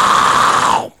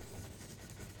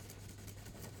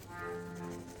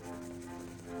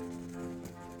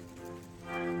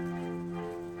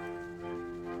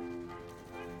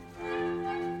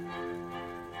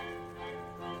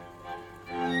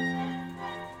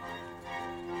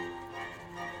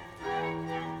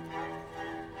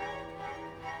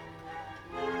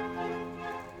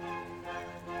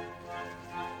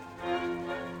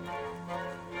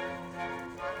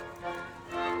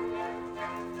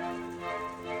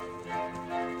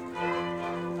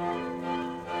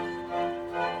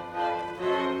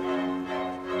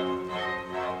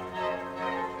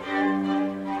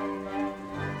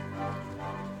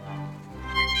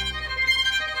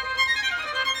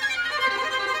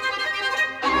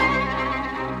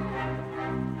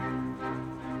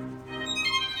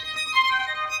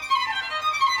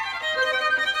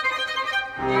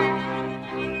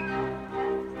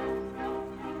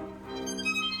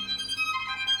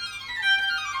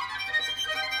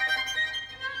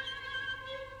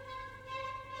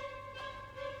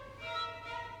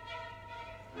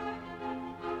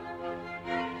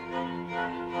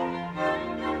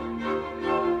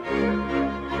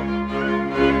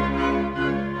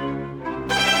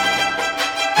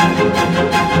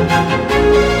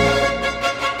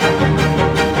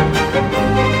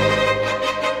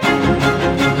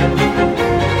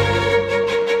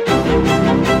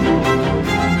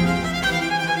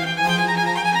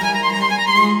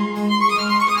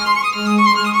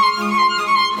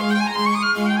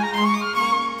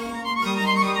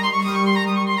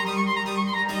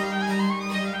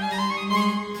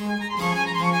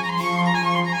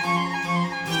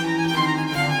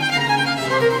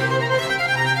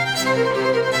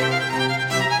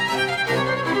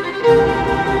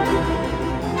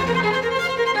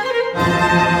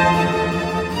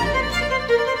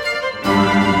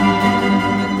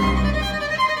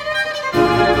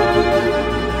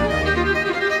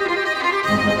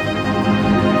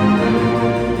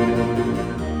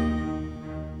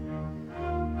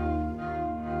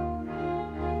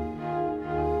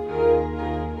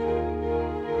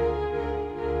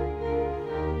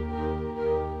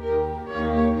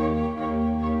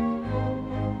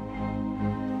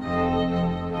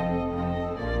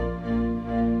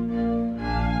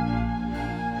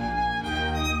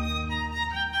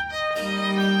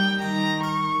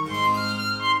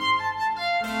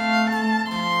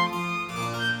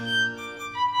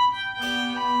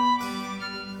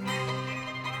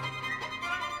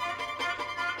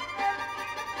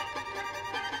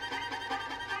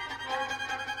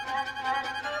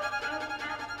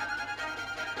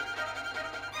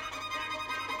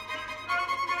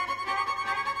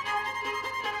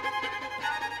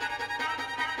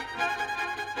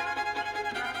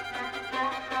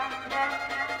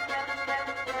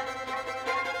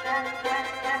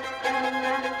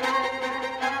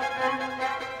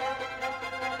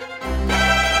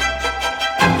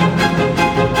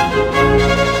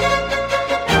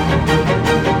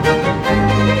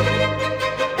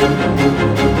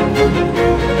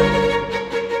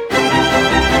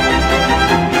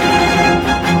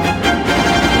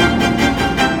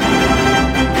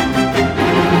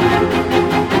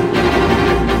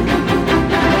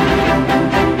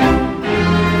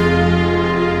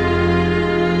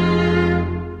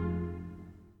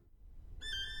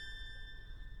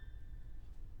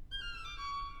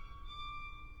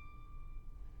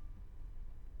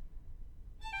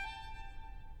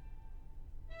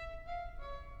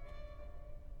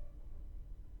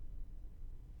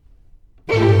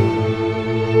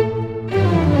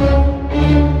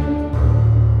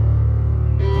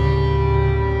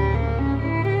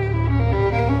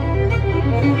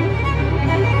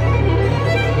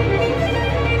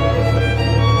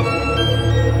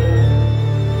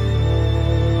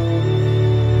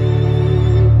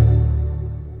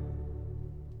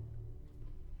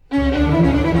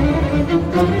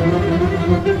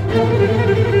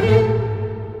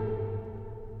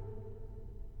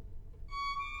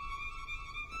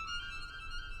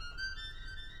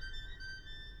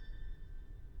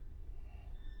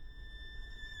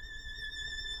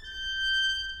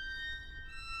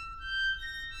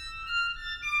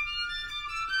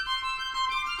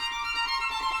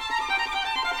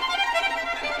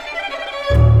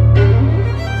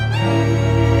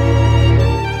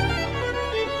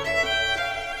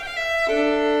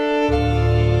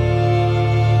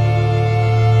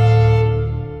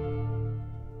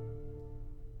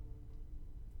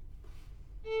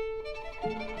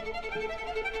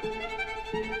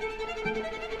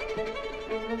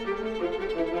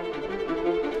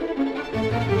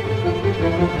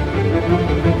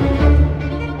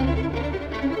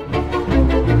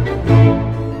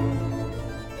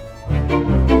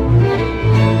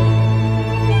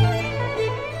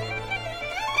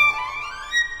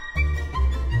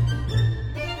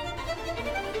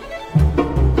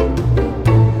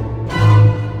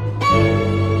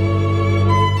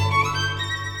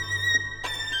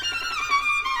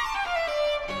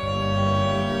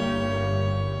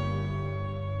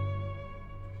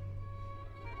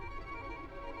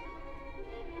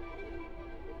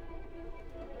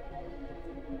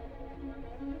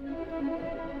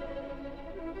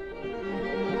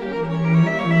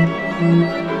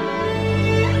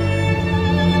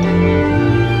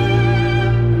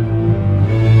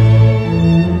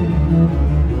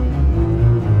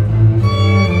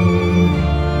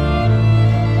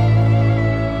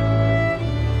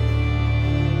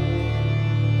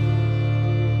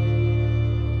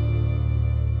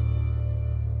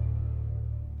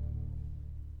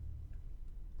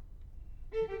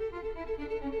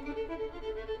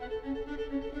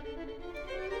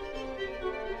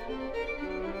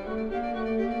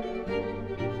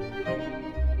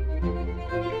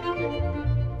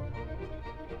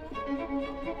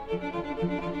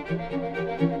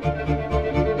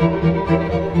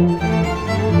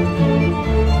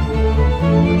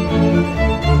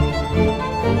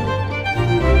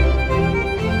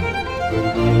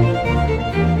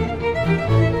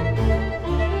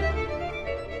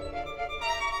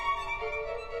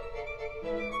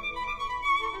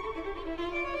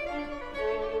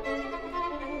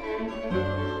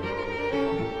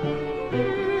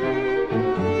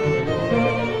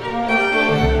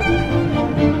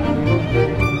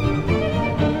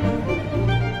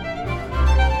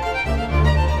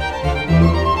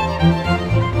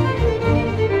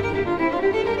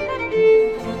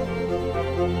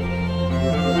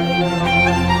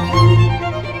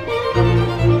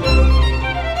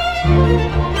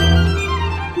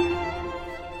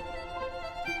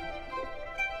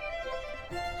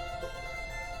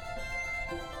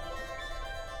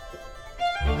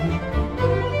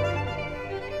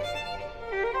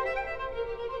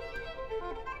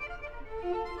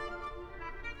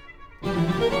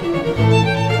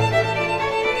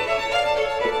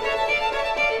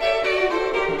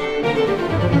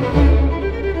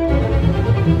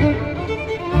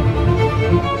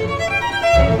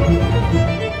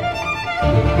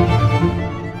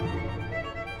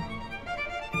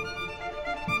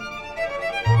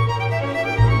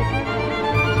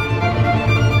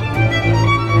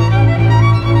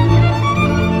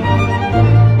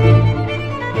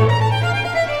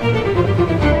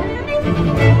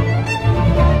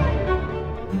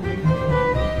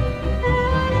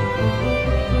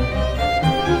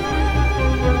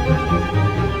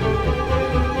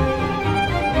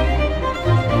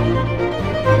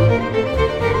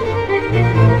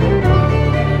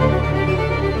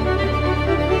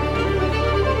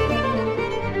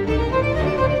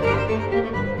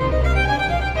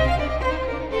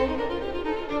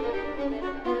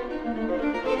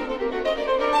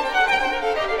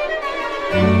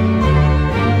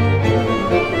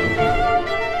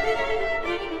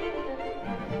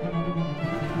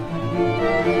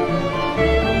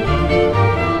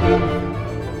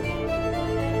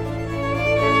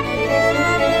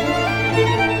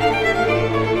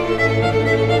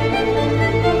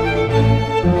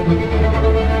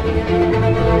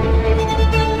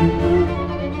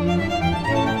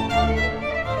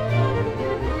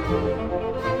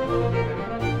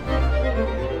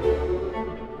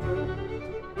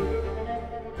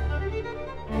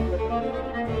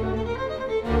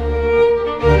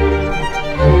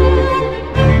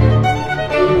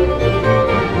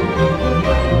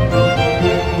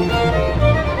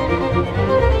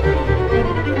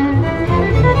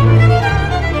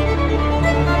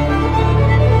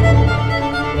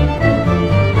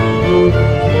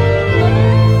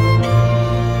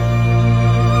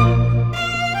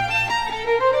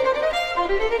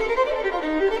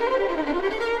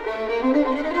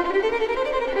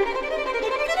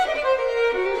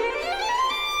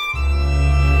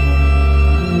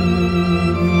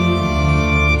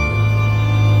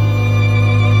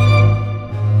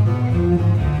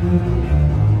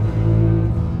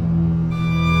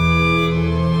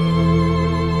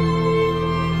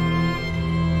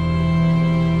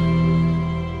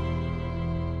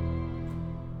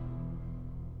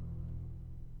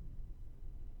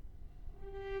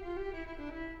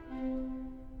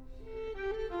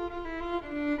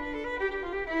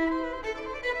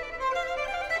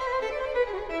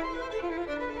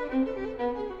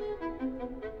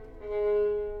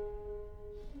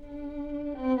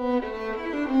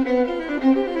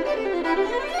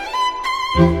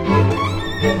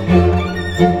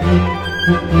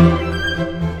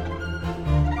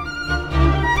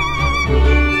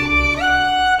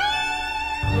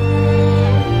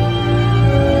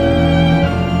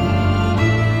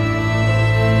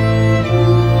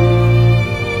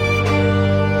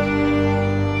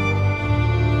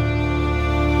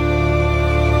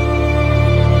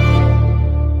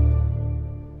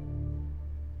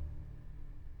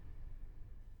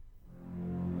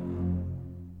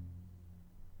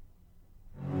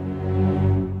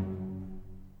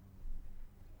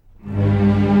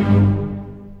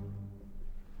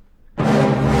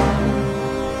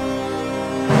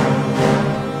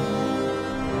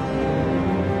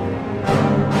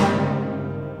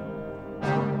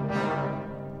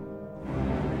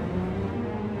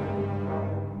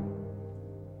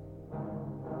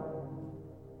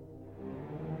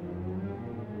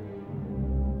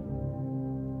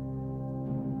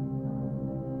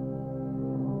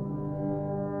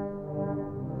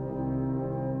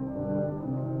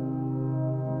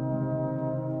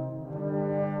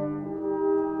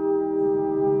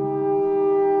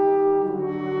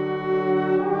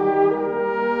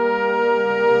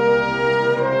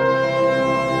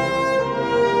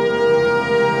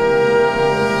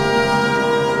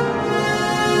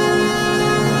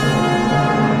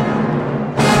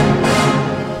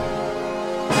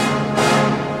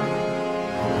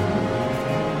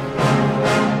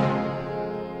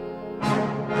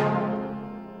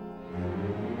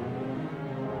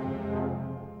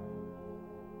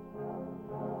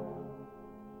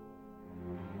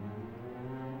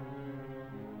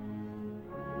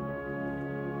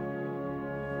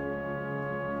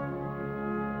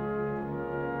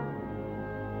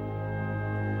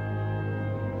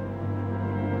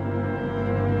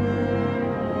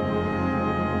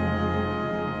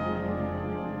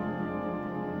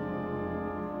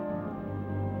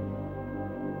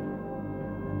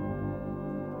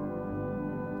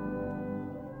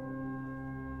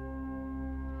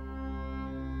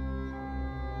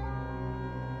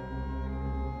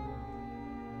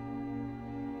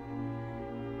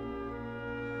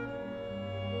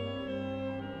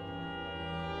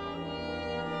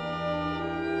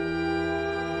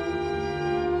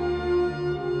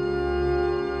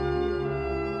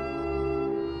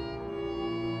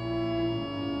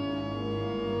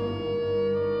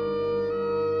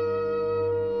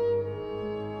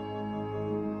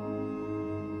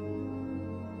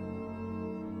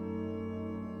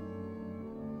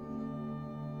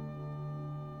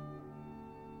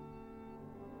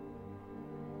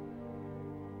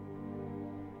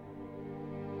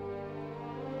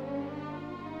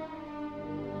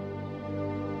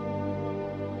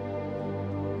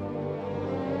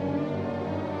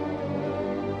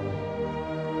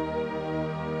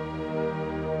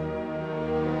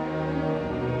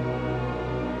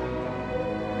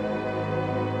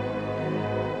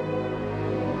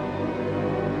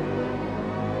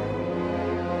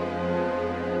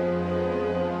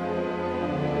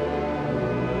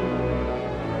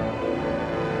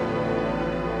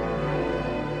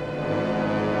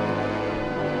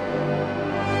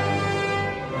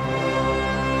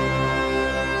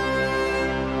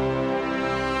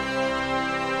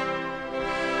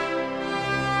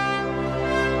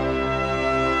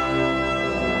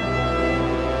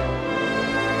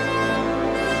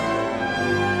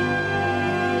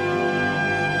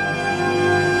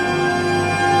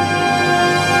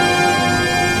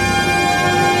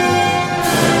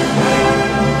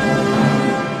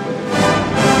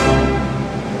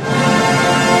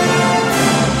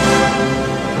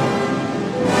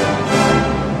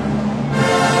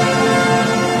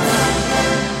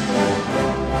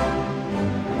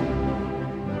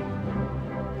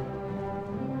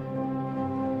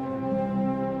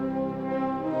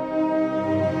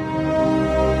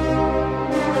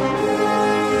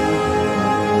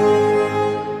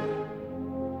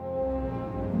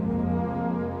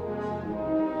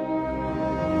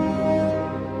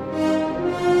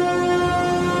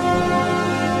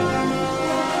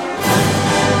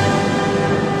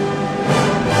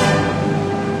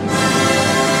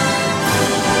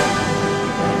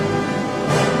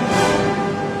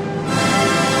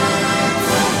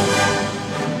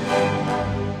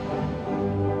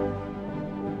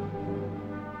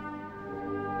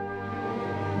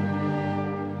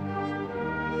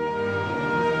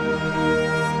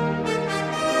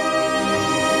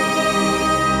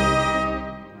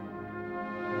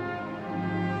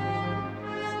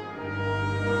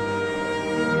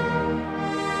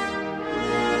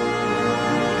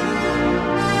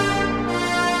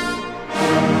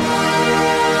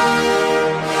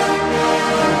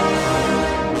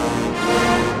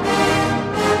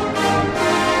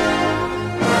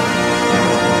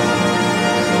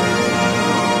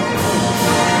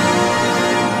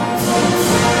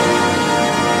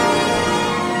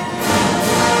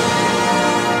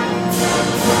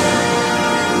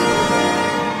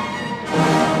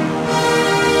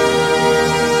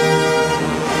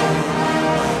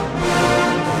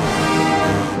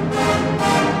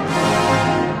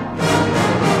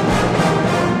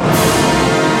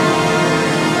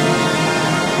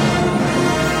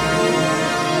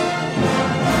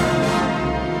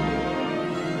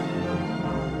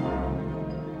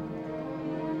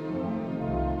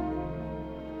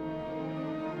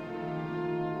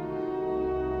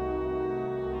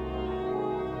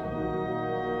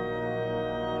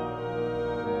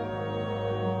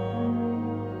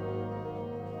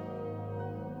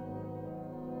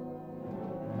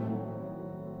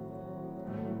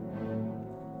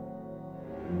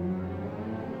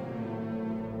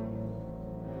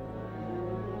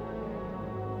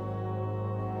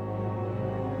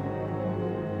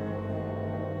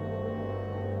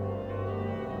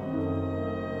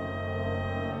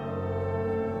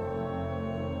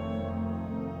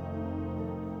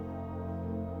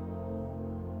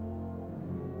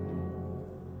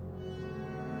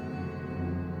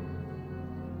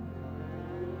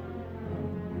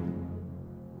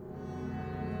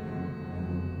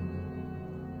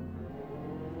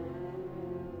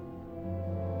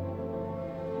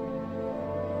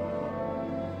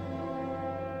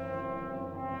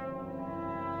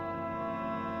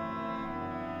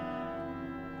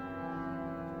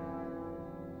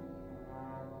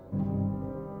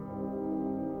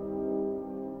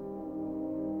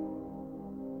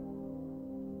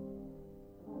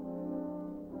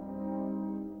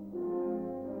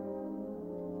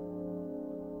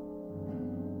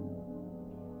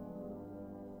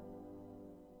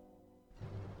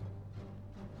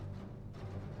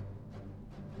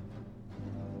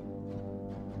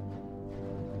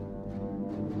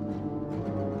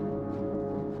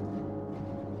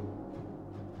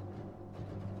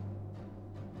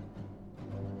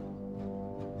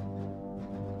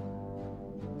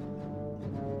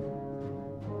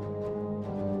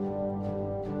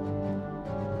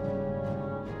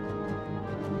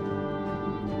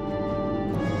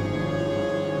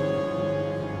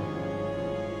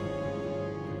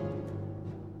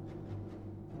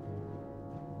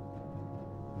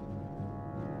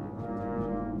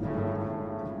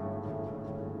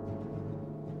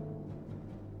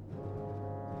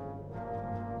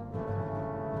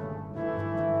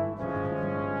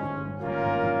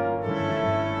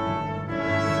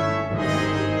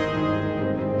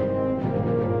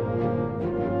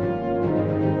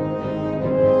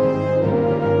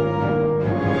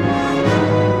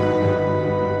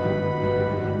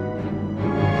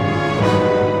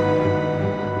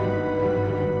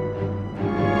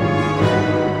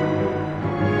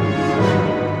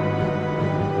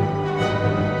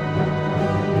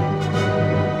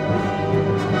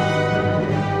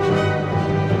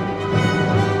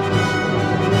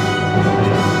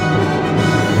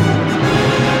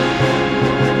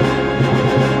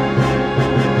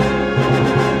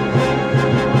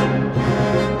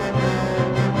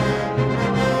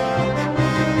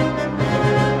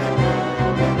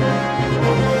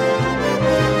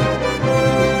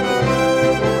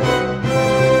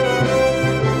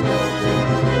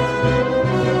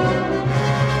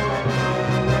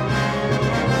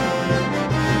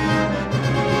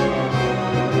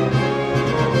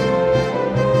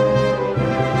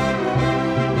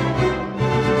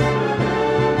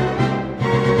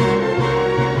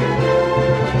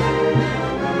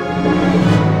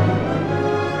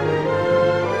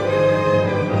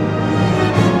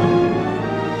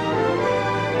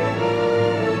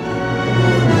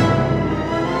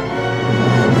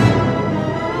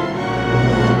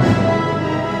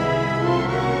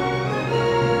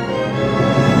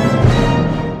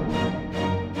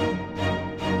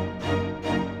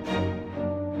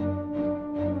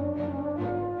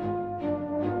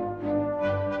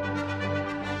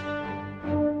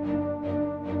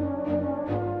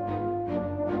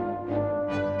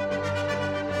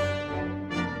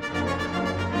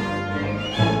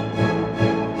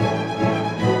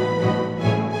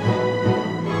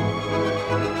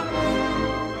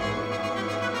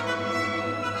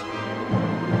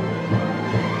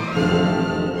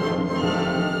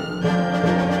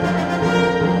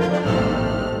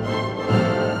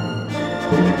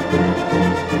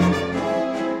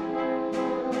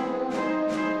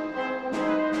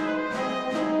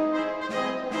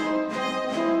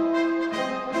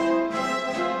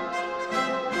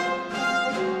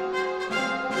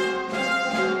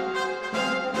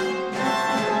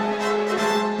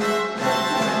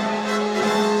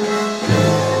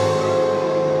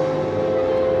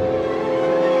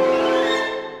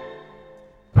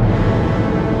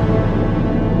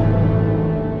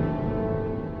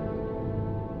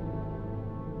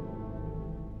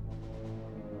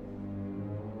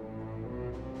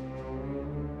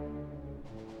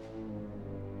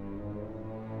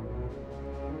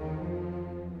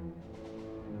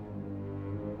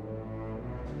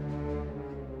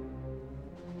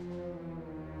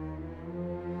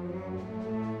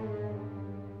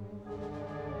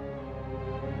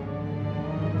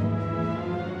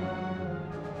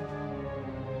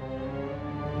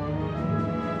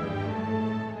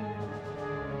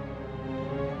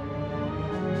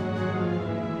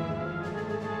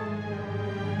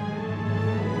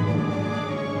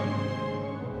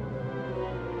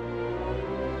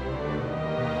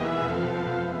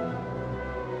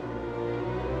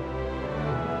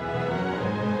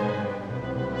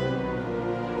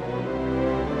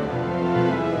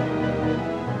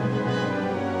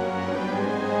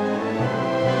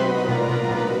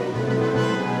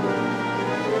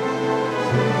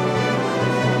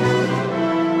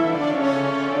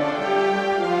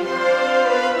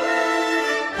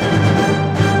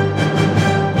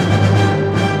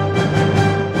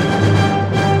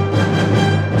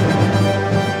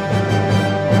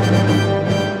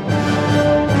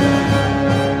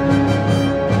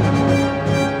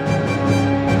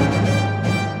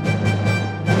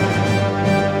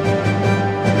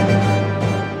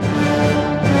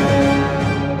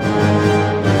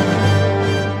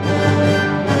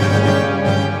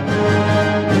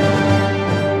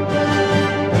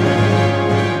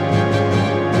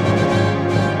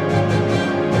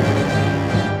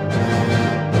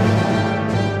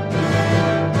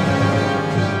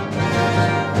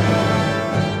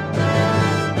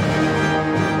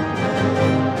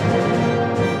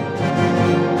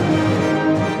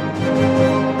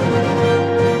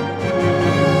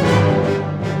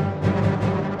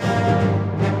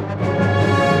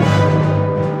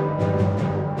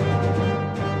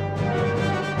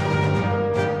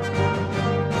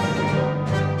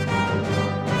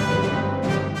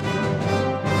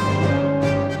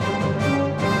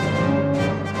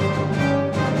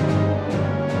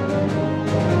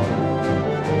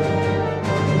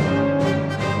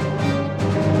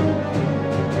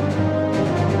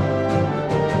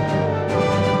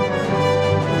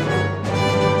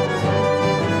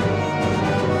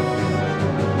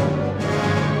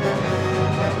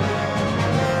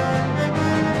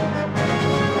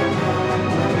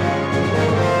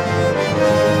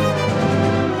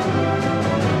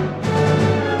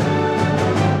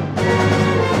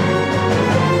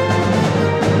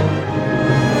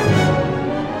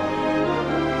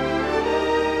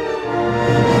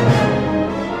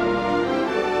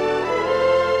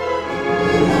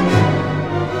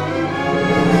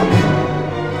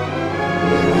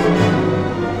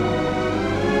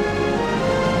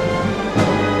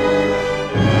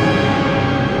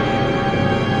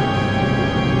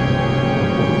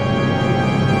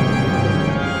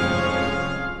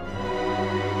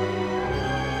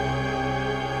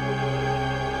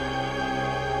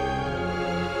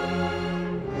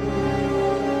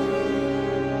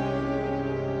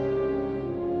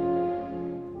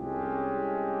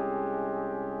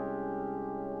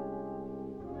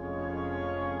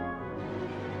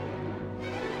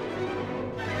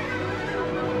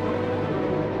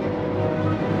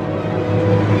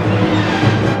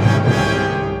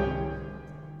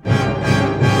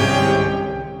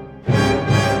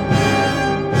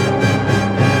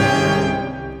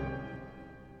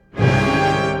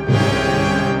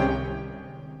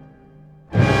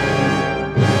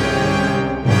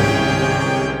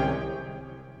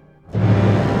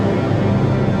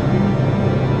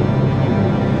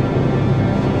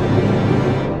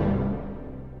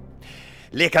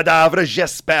 Les cadavres,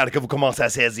 j'espère que vous commencez à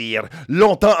saisir.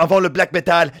 Longtemps avant le black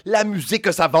metal, la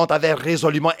musique savante avait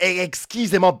résolument et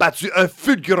exquisément battu un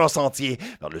fulgurant sentier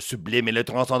vers le sublime et le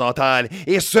transcendantal,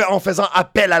 et ce en faisant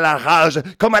appel à la rage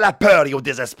comme à la peur et au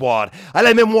désespoir, à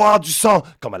la mémoire du sang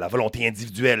comme à la volonté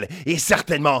individuelle, et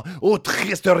certainement aux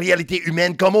tristes réalités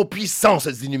humaines comme aux puissances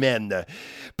inhumaines.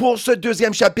 Pour ce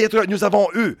deuxième chapitre, nous avons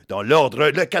eu, dans l'ordre,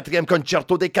 le 4e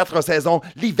concerto des 4 saisons,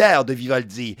 l'hiver de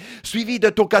Vivaldi, suivi de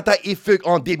Toccata et fugue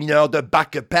en dé mineur de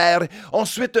Bach père,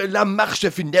 ensuite la marche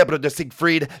funèbre de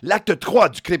Siegfried, l'acte 3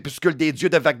 du crépuscule des dieux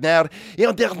de Wagner, et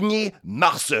en dernier,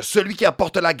 Mars, celui qui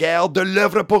apporte la guerre, de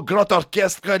l'œuvre pour grand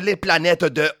orchestre Les Planètes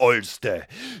de Holst.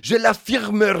 Je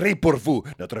l'affirmerai pour vous,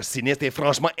 notre sinistre et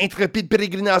franchement intrépide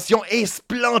pérégrination est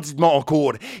splendidement en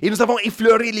cours, et nous avons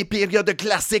effleuré les périodes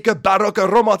classiques, baroques,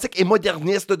 romantiques et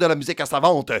modernistes de la musique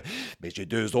savante. Mais j'ai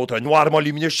 2 autres noirement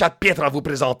lumineux chapitres à vous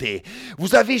présenter.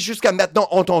 Vous avez jusqu'à maintenant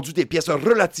entendu des pièces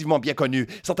relativement bien connues,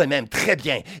 certaines même très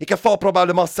bien, et que fort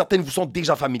probablement certaines vous sont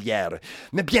déjà familières.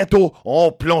 Mais bientôt,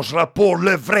 on plongera pour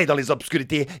le vrai dans les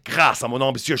obscurités grâce à mon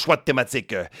ambitieux choix de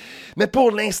thématique. Mais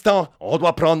pour l'instant, on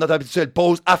doit prendre notre habituelle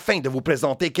pause afin de vous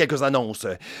présenter quelques annonces.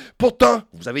 Pourtant,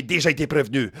 vous avez déjà été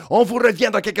prévenus. On vous revient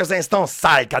dans quelques instants,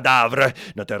 sale cadavre.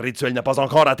 Notre rituel n'a pas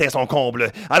encore atteint son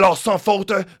comble. Alors, sans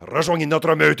faute, rejoignez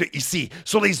notre meute ici,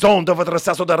 sur les ondes de votre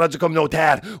station de radio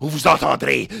communautaire, où vous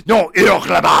entendrez nos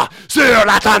hurlements sur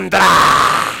la toundra!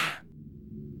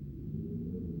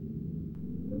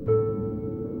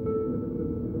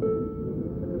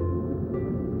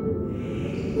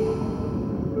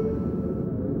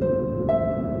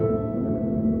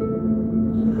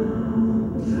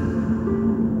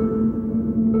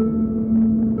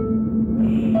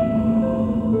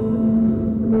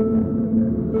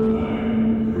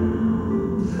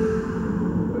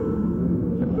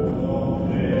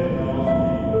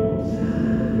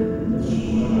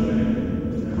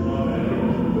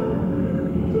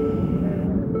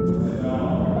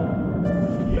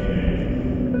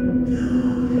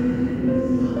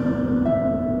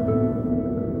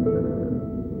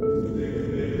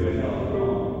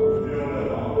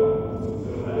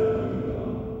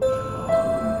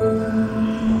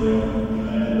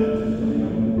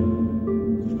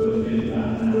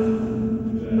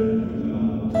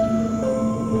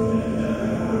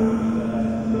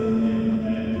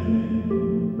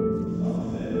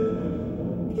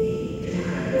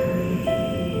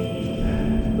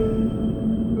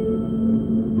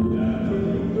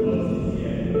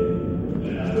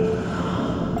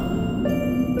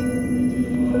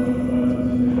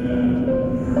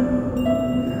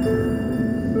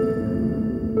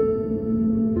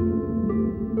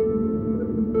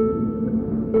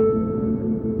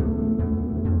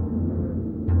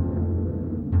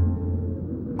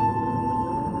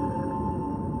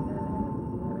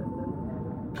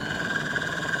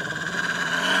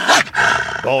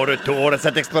 Bon retour à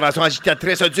cette exploration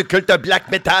agitatrice du culte black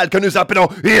metal que nous appelons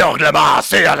Hurlement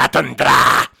sur la toundra!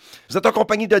 Vous êtes en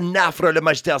compagnie de Nafre, le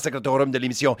magistère secretorum de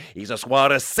l'émission. Et ce soir,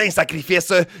 Saint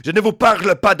Sacrifice, je ne vous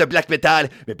parle pas de black metal,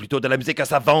 mais plutôt de la musique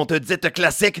savante dite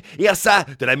classique, et à ça,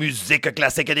 de la musique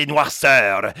classique des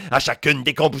noirceurs. À chacune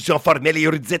des compositions formelles et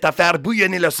érudites à faire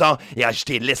bouillonner le sang et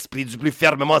agiter l'esprit du plus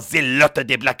fermement zélote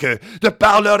des blaqueux, de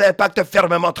par leur impact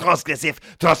fermement transgressif,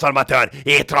 transformateur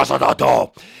et transcendantal.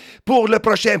 Pour le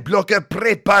prochain bloc,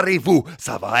 préparez-vous,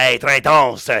 ça va être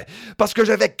intense, parce que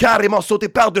je vais carrément sauter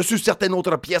par-dessus certaines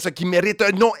autres pièces qui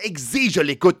méritent, non exigent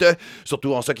l'écoute,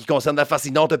 surtout en ce qui concerne la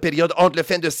fascinante période entre le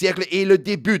fin de siècle et le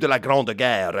début de la Grande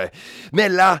Guerre. Mais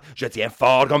là, je tiens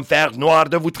fort comme fer noir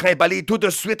de vous trimballer tout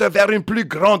de suite vers une plus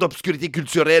grande obscurité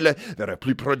culturelle, vers un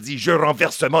plus prodigieux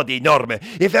renversement des normes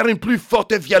et vers une plus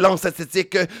forte violence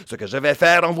esthétique, ce que je vais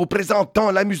faire en vous présentant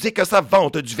la musique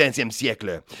savante du 20e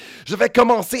siècle. Je vais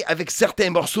commencer avec certains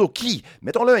morceaux qui,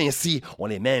 mettons-le ainsi, ont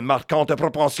les mêmes marquantes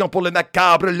propensions pour le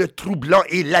macabre, le troublant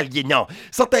et l'aliénant,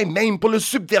 certains même pour le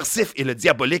subversif et le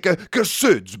diabolique que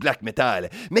ceux du black metal,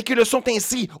 mais qui le sont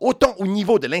ainsi autant au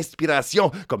niveau de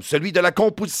l'inspiration comme celui de la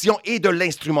composition et de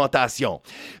l'instrumentation.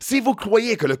 Si vous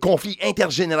croyez que le conflit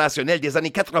intergénérationnel des années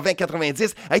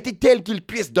 80-90 a été tel qu'il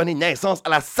puisse donner naissance à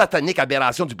la satanique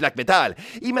aberration du black metal,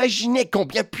 imaginez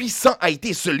combien puissant a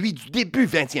été celui du début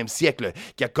 20e siècle,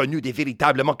 qui a connu des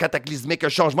véritablement cataclysmiques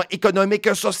changements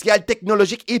économiques, sociaux,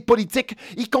 technologiques et politiques,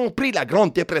 y compris la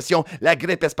Grande Dépression, la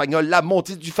grippe espagnole, la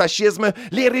montée du fascisme,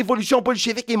 les révolutions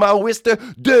bolcheviques et maoïstes,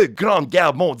 deux grandes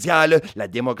guerres mondiales, la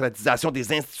démocratisation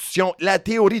des institutions, la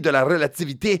théorie de la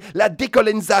relativité, la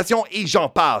décolonisation et j'en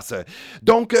passe.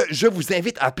 Donc, je vous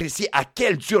invite à apprécier à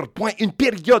quel dur point une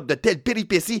période de telle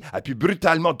péripétie a pu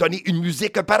brutalement donner une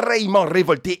musique pareillement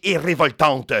révoltée et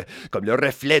révoltante, comme le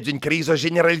reflet d'une crise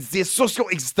généralisée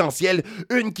socio-existentielle,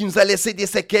 une qui nous a laissé des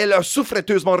séquelles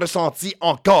souffreteusement ressenties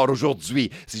encore aujourd'hui,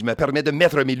 si je me permets de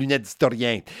mettre mes lunettes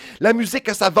d'historien. La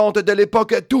musique savante de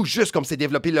l'époque, tout juste comme s'est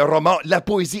développé le roman, la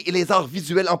poésie et les arts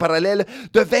visuels en parallèle,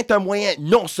 devint un moyen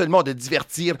non seulement de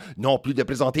divertir, non plus de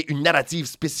présenter une narrative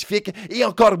spécifique, et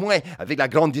encore moins, avec la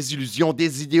grande désillusion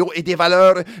des idéaux et des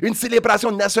valeurs, une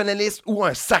célébration nationaliste ou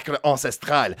un sacre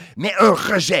ancestral, mais un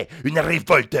rejet, une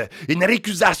révolte, une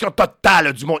récusation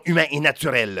totale du monde humain et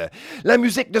naturel. La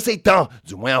musique de ces temps,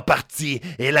 du moins en partie,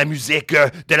 est la musique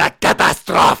de la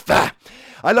catastrophe.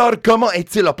 Alors, comment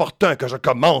est-il opportun que je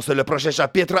commence le prochain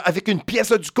chapitre avec une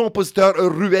pièce du compositeur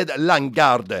Rued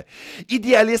Langard?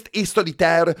 Idéaliste et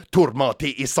solitaire,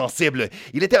 tourmenté et sensible,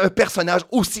 il était un personnage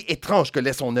aussi étrange que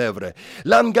l'est son œuvre.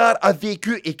 Langard a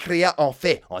vécu et créa en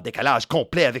fait, en décalage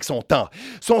complet avec son temps.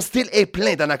 Son style est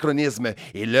plein d'anachronismes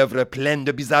et l'œuvre pleine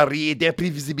de bizarreries et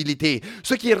d'imprévisibilité,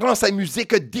 ce qui rend sa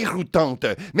musique déroutante,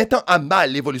 mettant à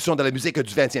mal l'évolution de la musique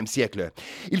du 20e siècle.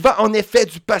 Il va en effet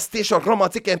du pastiche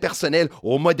romantique impersonnel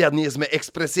au modernisme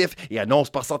expressif et annonce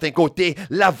par certains côtés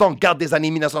l'avant-garde des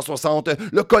années 1960,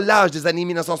 le collage des années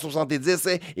 1970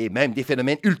 et même des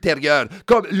phénomènes ultérieurs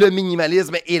comme le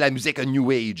minimalisme et la musique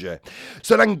New Age.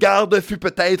 Ce Langard fut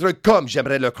peut-être, comme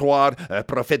j'aimerais le croire, un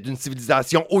prophète d'une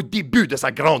civilisation au début de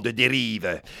sa grande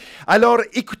dérive. Alors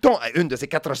écoutons à une de ses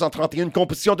 431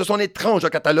 compositions de son étrange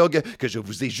catalogue que je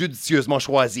vous ai judicieusement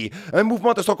choisi, un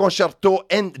mouvement de son concerto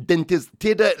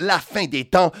Endentized, la fin des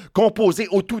temps, composé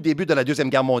au tout début de la Deuxième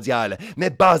Guerre mondiale,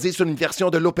 mais basé sur une version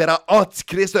de l'opéra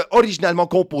Antichrist originalement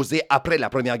composée après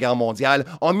la Première Guerre mondiale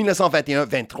en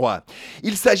 1921-23.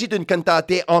 Il s'agit d'une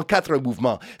cantate en 4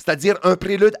 mouvements, c'est-à-dire un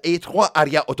prélude et 3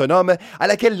 arias autonomes à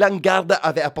laquelle Langard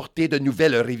avait apporté de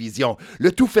nouvelles révisions,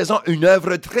 le tout faisant une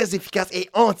œuvre très efficace et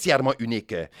entièrement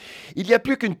unique. Il y a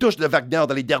plus qu'une touche de Wagner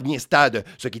dans les derniers stades,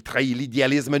 ce qui trahit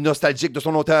l'idéalisme nostalgique de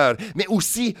son auteur, mais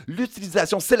aussi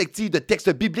l'utilisation sélective de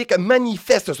textes bibliques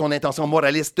manifeste son intention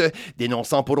moraliste,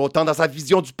 dénonçant pour autant dans sa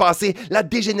vision du passé la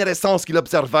dégénérescence qu'il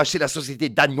observa chez la société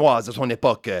danoise de son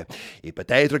époque. Et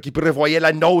peut-être qu'il prévoyait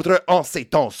la nôtre en ces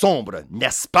temps sombres,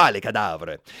 n'est-ce pas les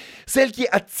cadavres? Celle qui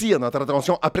attire notre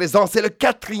attention à présent, c'est le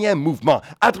 4e mouvement,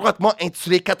 adroitement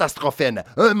intitulé Catastrophène,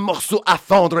 un morceau à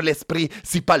fendre l'esprit,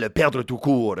 si pas le perdre tout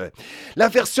court. La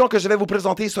version que je vais vous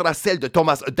présenter sera celle de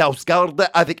Thomas Dausgaard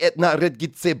avec Edna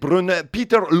Redgitze-Brunn,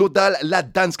 Peter Lodal, la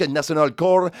Danske National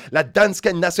Chor, la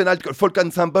Danske National Folk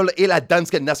Ensemble et la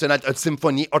Danske National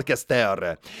Symphony Orchester.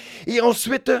 Et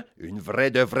ensuite, une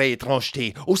vraie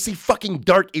étrangeté, aussi fucking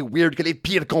dark et weird que les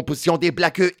pires compositions des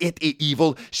Black Hit et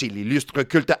Evil chez l'illustre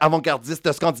culte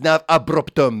avant-gardiste scandinave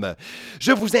Abruptum.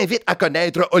 Je vous invite à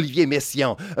connaître Olivier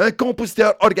Messiaen, un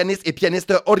compositeur, organiste et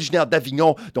pianiste originaire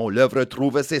d'Avignon, dont l'œuvre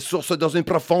trouve ses sources dans une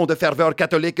profonde ferveur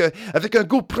catholique, avec un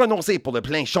goût prononcé pour le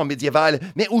plein chant médiéval,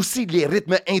 mais aussi les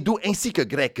rythmes hindous ainsi que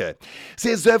grecs.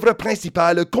 Ses œuvres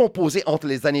principales, composées entre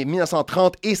les années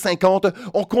 1930 et 50,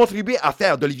 ont contribué à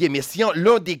faire d'Olivier Messiaen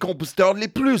l'un des compositeurs les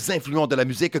plus influents de la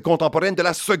musique contemporaine de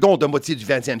la seconde moitié du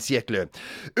 20e siècle.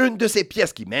 Une de ses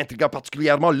pièces qui m'intrigua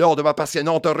particulièrement lors de ma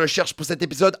passionnante recherche pour cet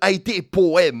épisode a été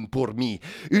Poème pour mi,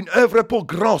 une œuvre pour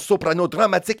grand soprano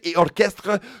dramatique et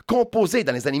orchestre composée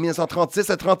dans les années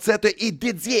 1936-37 et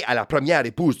dédiée à la première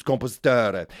épouse du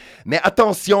compositeur. Mais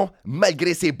attention,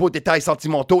 malgré ces beaux détails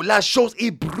sentimentaux, la chose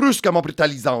est brusquement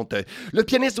brutalisante. Le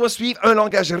pianiste doit suivre un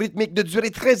langage rythmique de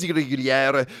durée très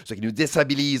irrégulière, ce qui nous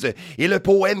déstabilise, et le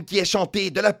poème qui est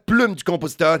chanté de la plume du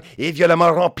compositeur est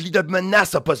violemment rempli de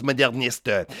menaces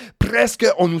postmodernistes. Presque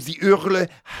on nous y hurle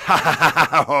 « Ha ha ha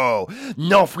ha ho!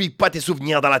 N'enfouis pas tes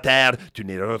souvenirs dans la terre, tu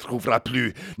ne les retrouveras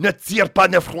plus. Ne tire pas,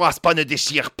 ne froisse pas, ne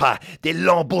déchire pas. Des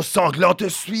lambeaux sanglants te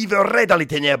suivraient dans les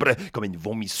ténèbres comme une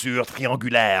vomissure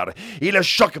triangulaire. Et le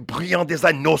choc brillant des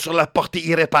anneaux sur la portée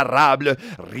irréparable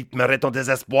rythmerait ton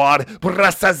désespoir pour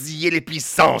rassasier les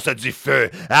puissances du feu.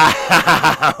 Ah ha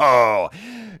ha ha ho!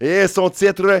 Et son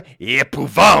titre,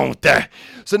 Épouvante.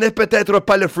 Ce n'est peut-être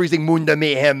pas le Freezing Moon de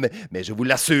Mayhem, mais je vous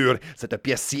l'assure, cette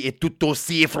pièce-ci est tout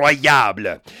aussi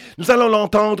effroyable. Nous allons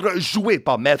l'entendre jouer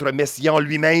par Maître Messiaen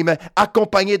lui-même,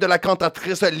 accompagné de la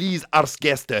cantatrice Lise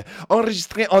Arsguest,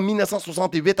 enregistrée en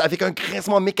 1968 avec un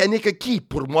grincement mécanique qui,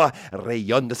 pour moi,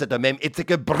 rayonne de cette même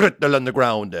éthique brute de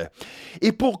l'underground.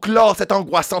 Et pour clore cet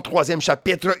angoissant troisième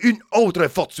chapitre, une autre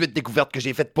fortuite découverte que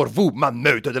j'ai faite pour vous, ma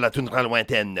meute de la toundra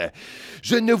lointaine.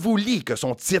 Je ne vous lis que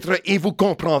son titre et vous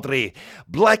comprendrez.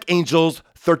 Black Angels,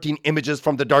 13 Images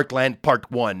from the Darkland, Part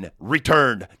 1.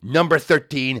 Return, Number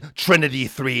 13, Trinity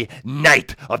 3,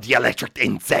 Night of the Electric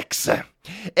Insects.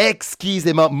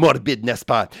 Exquisément morbide, n'est-ce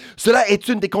pas? Cela est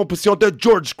une des compositions de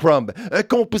George Crumb, un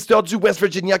compositeur du West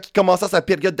Virginia qui commença sa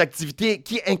période d'activité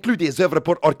qui inclut des œuvres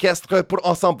pour orchestre, pour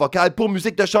ensemble vocal, pour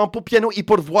musique de chambre, pour piano et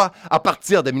pour voix à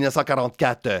partir de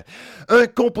 1944. Un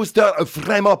compositeur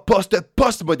vraiment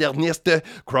postmoderniste,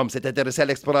 Crumb s'est intéressé à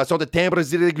l'exploration de timbres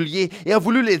irréguliers et a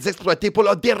voulu les exploiter pour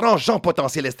leur dérangeant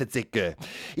potentiel esthétique.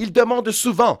 Il demande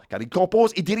souvent, car il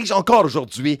compose et dirige encore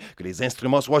aujourd'hui, que les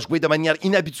instruments soient joués de manière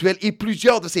inhabituelle et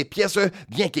plusieurs de ses pièces,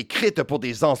 bien qu'écrites pour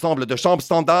des ensembles de chambres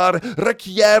standards,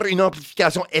 requièrent une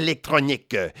amplification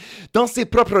électronique. Dans ses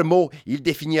propres mots, il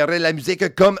définirait la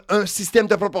musique comme un système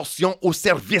de proportion au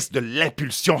service de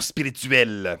l'impulsion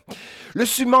spirituelle. Le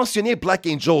submentionné Black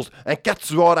Angels, un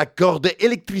quatuor à cordes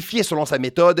électrifié selon sa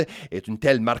méthode, est une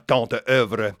telle marquante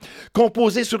œuvre.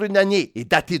 Composée sur une année et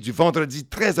datée du vendredi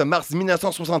 13 mars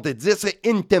 1970,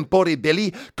 In Tempore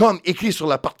Belli, comme écrit sur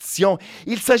la partition,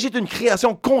 il s'agit d'une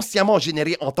création consciemment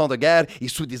générée en temps de guerre et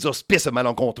sous des auspices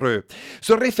malencontreux.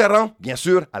 Se référant, bien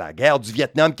sûr, à la guerre du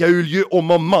Vietnam qui a eu lieu au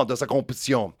moment de sa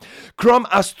composition. Crumb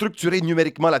a structuré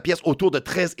numériquement la pièce autour de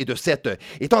 13 et de 7,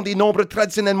 étant des nombres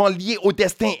traditionnellement liés au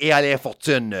destin et à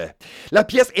l'infortune. La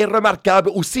pièce est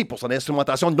remarquable aussi pour son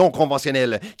instrumentation non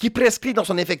conventionnelle, qui prescrit dans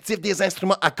son effectif des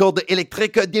instruments à cordes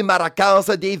électriques, des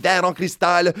maracas, des verres en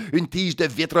cristal, une tige de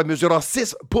vitre mesurant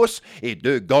 6 pouces et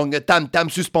 2 gongs tam-tam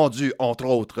suspendus, entre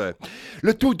autres.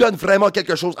 Le tout donne vraiment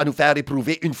quelque chose à nous faire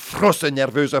éprouver une frousse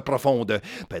nerveuse profonde,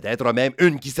 peut-être même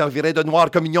une qui servirait de noire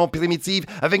communion primitive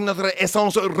avec notre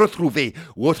essence retrouvée,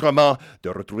 ou autrement, de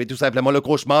retrouver tout simplement le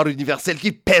cauchemar universel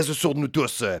qui pèse sur nous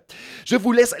tous. Je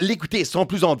vous laisse l'écouter sans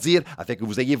plus en dire, afin que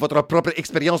vous ayez votre propre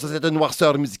expérience de cette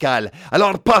noirceur musicale.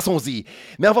 Alors passons-y.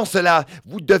 Mais avant cela,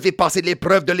 vous devez passer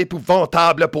l'épreuve de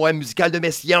l'épouvantable poème musical de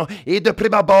Messiaen et de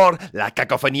prime abord, la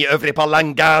cacophonie œuvrée par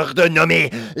Langard nommée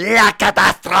La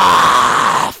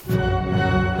Catastrophe!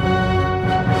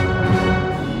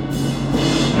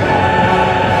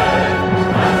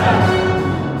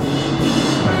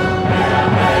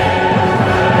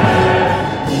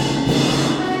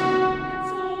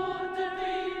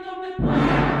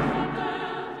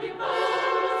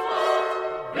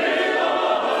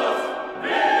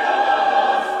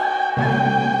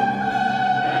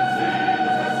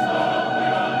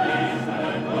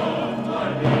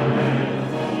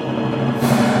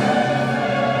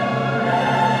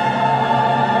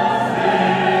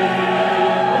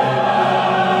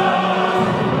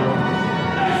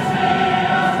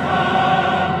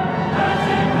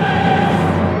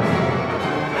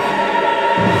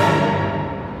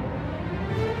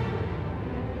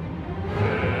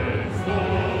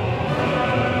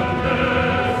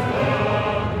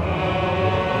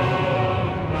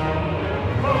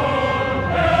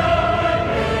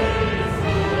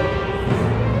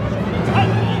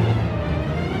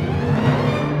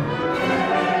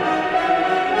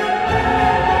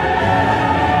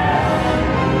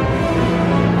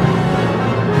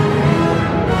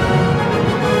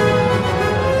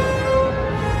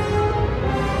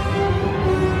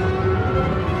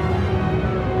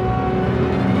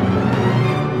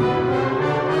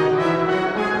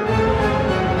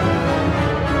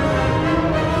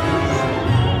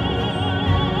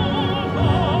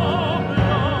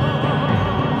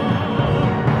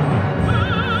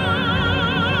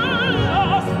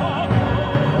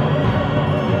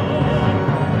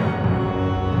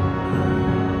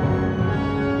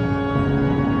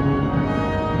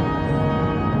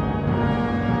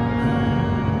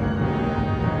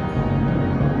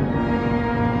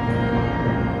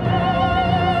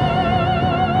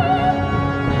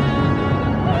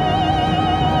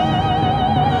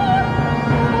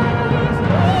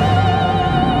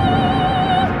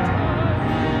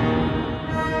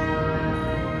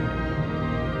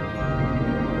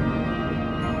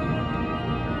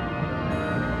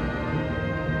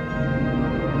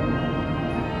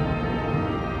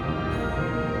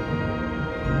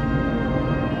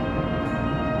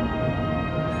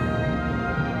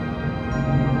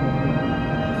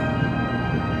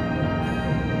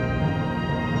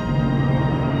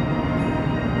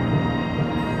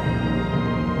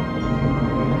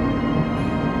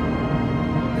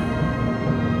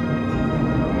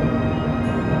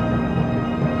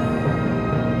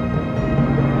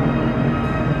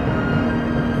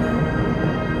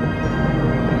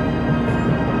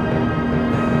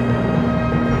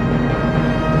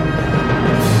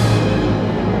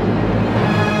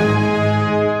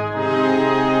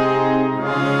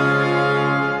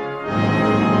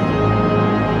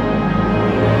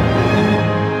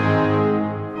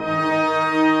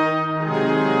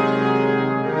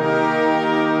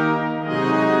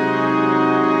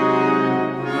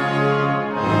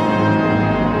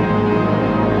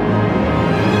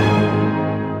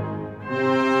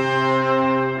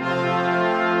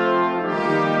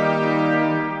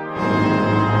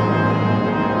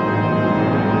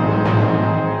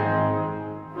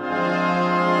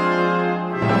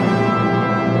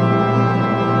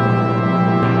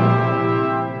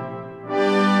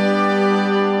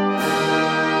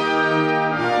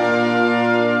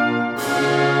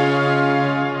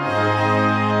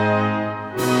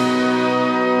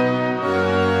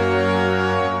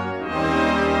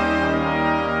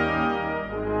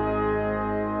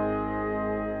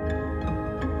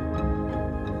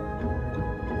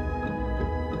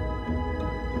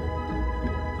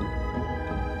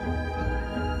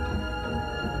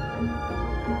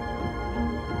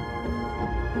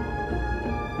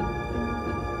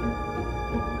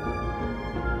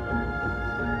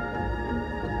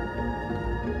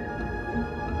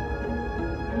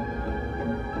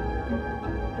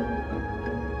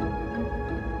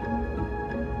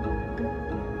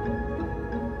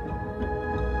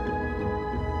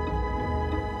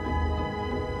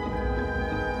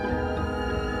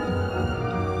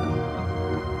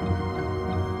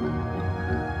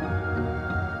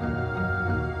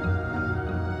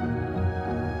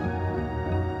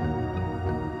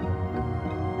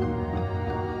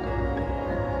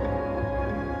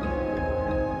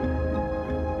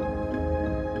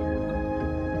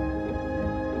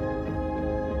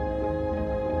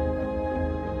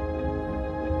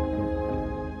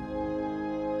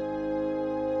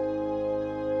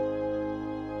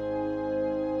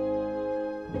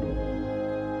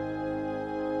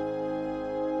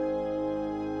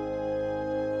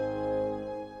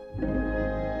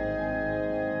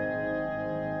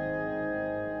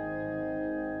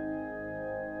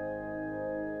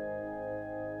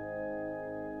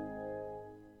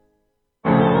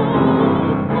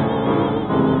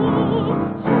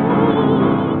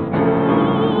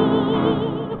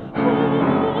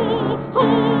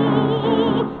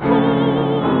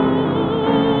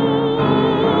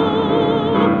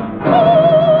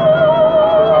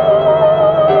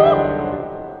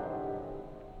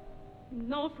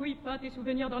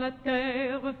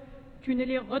 tu ne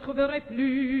les retrouverais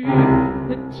plus.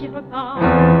 Ne tire pas,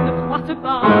 ne froisse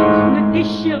pas, ne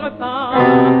déchire pas.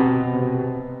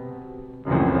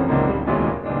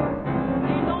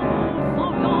 Les lambeaux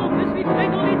sanglants me suivraient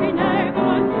dans les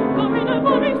ténèbres, comme une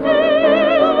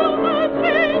vomissure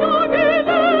triangulaire.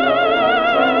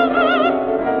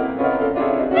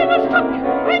 Et le choc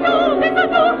bruyant des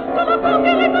anneaux sur la porte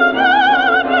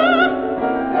irréparable,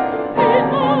 il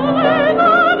m'aurait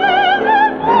donné des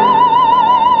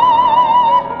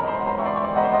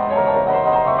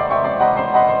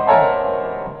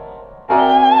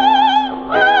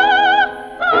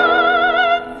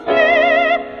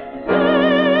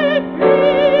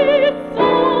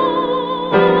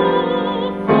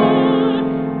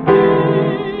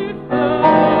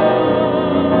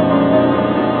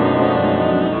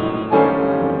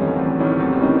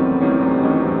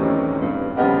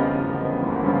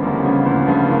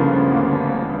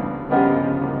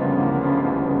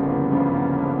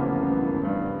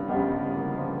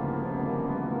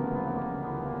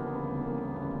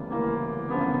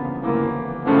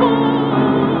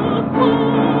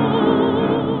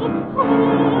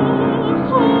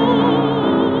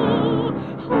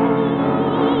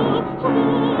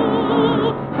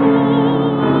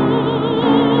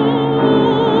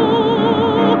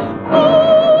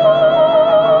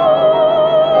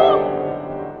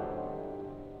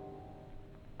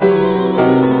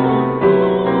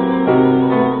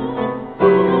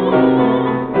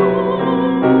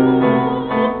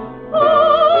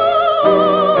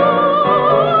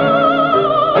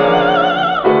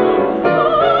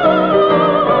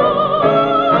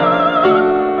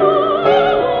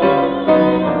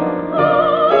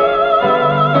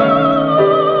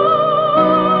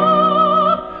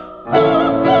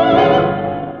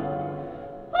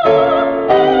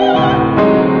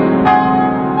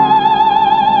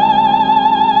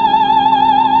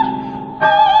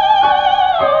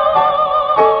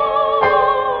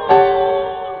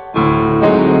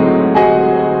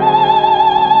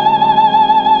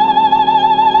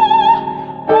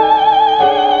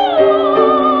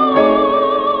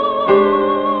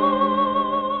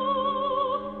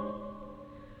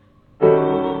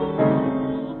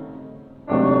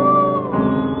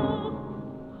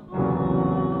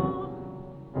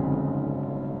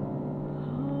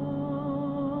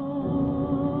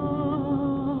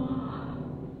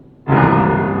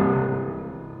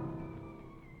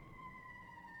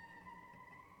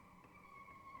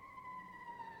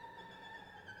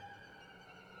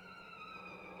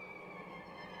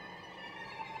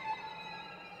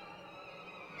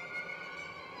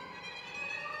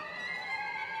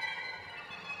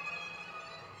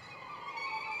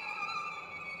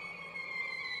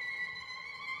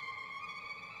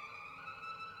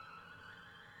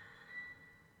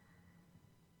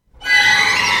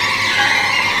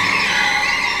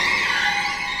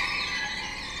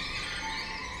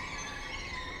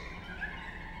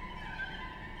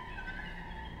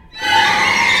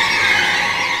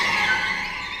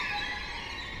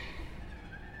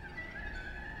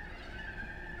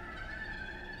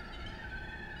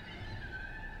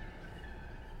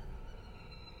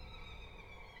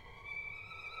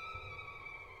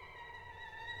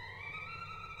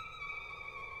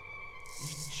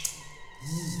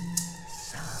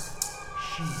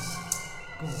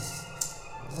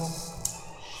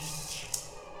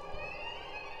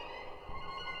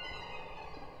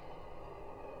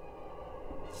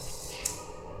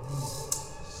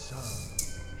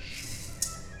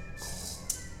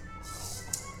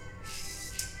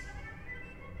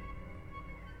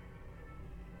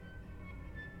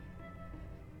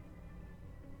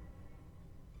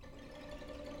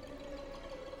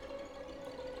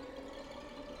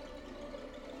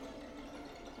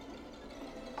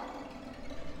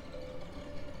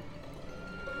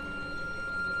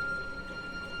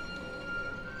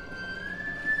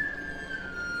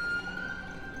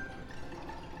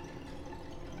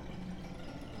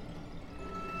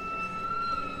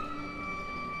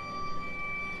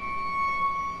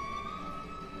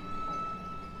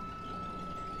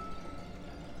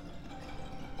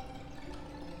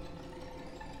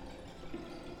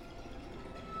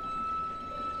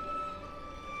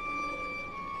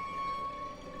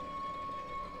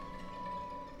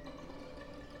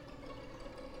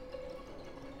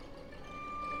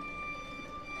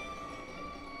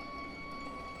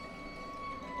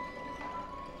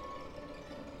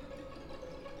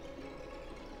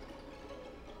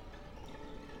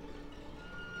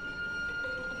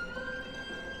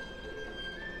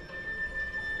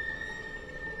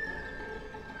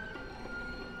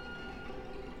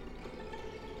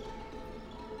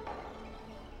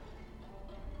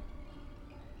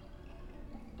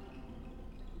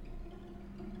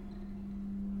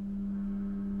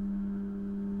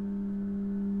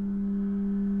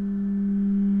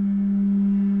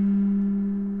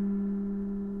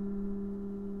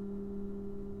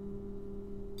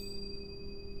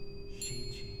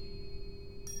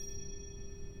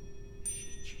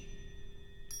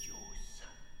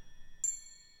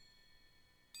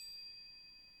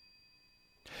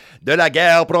De la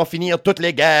guerre pour en finir toutes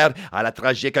les guerres, à la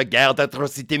tragique guerre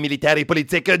d'atrocités militaires et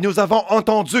politiques, nous avons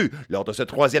entendu, lors de ce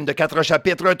troisième de 4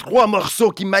 chapitres, 3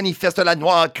 morceaux qui manifestent la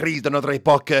noire crise de notre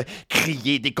époque,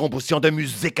 crier des compositions de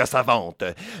musique savante.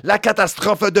 La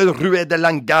catastrophe de Rued de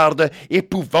Langard,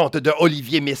 épouvante de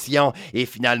Olivier Messiaen, et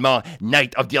finalement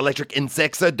Night of the Electric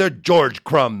Insects de George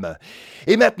Crumb.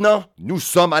 Et maintenant, nous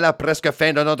sommes à la presque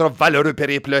fin de notre valeureux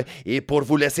périple, et pour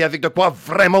vous laisser avec de quoi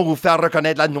vraiment vous faire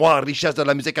reconnaître la noire richesse de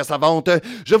la musique savante,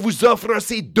 je vous offre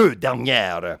ces 2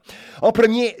 dernières. En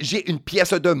premier, j'ai une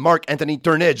pièce de Mark Anthony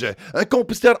Turnage, un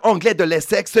compositeur anglais de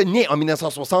l'Essex né en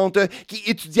 1960, qui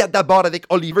étudia d'abord avec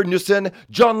Oliver Knussen,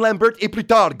 John Lambert et plus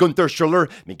tard Gunther Schuller,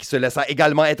 mais qui se laissa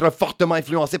également être fortement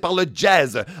influencé par le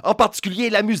jazz, en particulier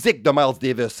la musique de Miles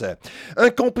Davis. Un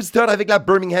compositeur avec la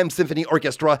Birmingham Symphony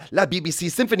Orchestra, la BBC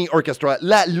Symphony Orchestra,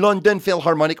 la London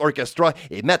Philharmonic Orchestra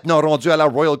et maintenant rendu à la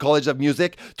Royal College of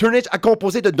Music, Turnage a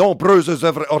composé de nombreuses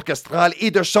œuvres orchestrales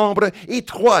et de chambre et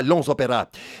 3 longs opéras.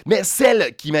 Mais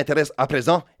celle qui m'intéresse à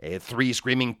présent est Three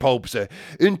Screaming Popes,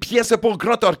 une pièce pour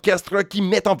grand orchestre qui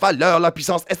met en valeur la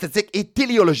puissance esthétique et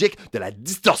téléologique de la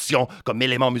distorsion comme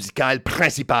élément musical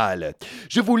principal.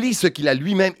 Je vous lis ce qu'il a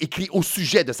lui-même écrit au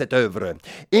sujet de cette œuvre.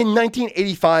 In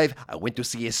 1985, I went to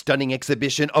see a stunning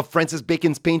exhibition of Francis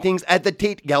Bacon's paintings at the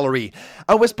Tate Gallery.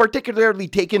 I was particularly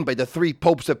taken by the 3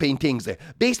 Popes paintings,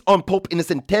 based on Pope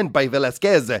Innocent X by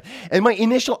Velázquez, and my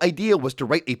initial idea was to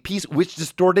write a piece which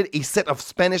distorted a set of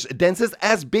Spanish dances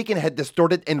as Bacon had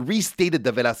distorted and restated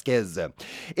the Velázquez.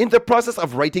 In the process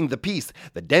of writing the piece,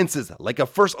 the dances, like a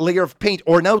first layer of paint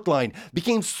or an outline,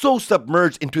 became so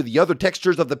submerged into the other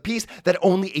textures of the piece that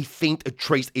only a faint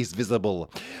trace is visible.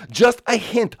 Just a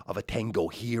hint of a tango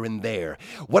here and there.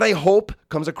 What I hope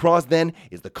comes across then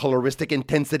is the coloristic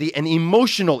intensity and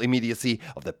emotional immediacy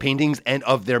of the paintings and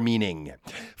of their meaning.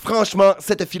 Franchement,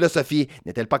 cette philosophie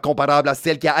n'est-elle pas comparable à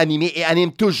celle qui a animé et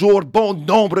anime toujours bon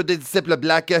nombre de disciples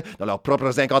blacks dans leurs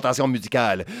propres incantations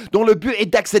musicales, dont le but est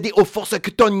d'accéder aux forces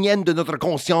chthoniennes de notre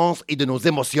conscience et de nos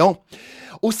émotions?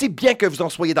 Aussi bien que vous en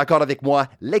soyez d'accord avec moi,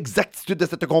 l'exactitude de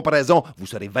cette comparaison vous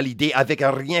serez validée avec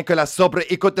rien que la sobre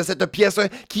écoute de cette pièce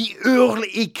qui hurle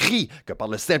et crie que par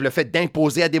le simple fait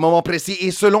d'imposer à des moments précis et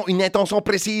selon une intention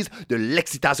précise de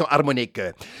l'excitation harmonique.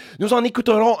 Nous en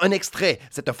écouterons un extrait,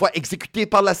 cette fois exécuté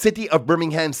par la City of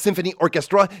Birmingham Symphony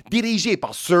Orchestra, dirigé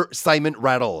par Sir Simon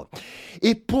Rattle.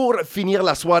 Et pour finir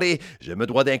la soirée, je me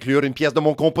dois d'inclure une pièce de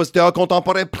mon compositeur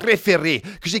contemporain préféré,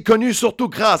 que j'ai connu surtout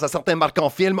grâce à certains marquants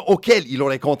films auxquels il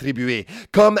aurait contribué,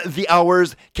 comme The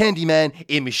Hours, Candyman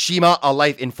et Mishima, A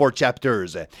Life in 4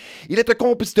 Chapters. Il est un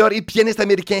compositeur et pianiste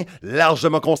américain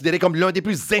largement considéré comme l'un des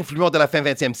plus influents de la fin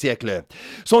 20e siècle.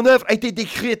 Son œuvre a été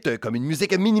décrite comme une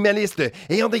musique minimaliste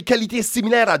ayant des qualités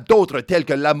similaires à d'autres tels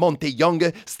que Lamonte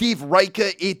Young, Steve Reich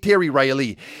et Terry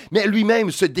Riley, mais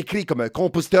lui-même se décrit comme un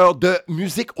compositeur de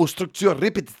musique aux structures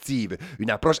répétitives,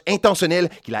 une approche intentionnelle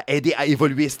qui l'a aidé à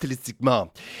évoluer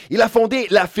stylistiquement. Il a fondé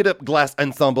la Philip Glass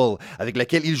Ensemble, avec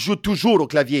lequel il joue toujours au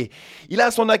clavier. Il a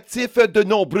à son actif de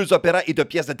nombreux opéras et de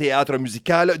pièces de théâtre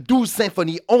musicales, 12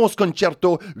 symphonies, 11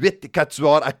 concertos, 8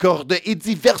 quatuors à cordes et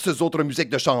diverses autres musiques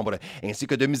de chambre, ainsi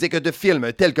que de musiques de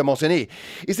films telles que mentionnées.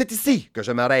 Et c'est ici que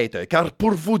je m'arrête, car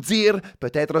pour vous dire,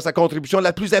 peut-être sa contribution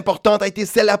la plus importante a été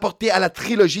celle apportée à la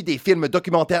trilogie des films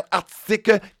documentaires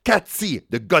artistiques Cazzi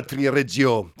de Godfrey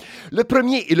Reggio. Le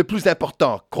premier et le plus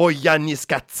important, Koyanis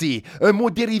Cazzi, un mot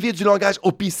dérivé du langage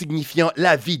Hopi signifiant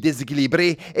la vie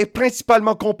déséquilibrée, est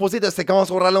principalement composé de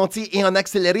séquences au ralenti et en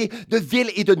accéléré de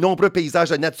villes et de nombreux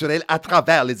paysages naturels à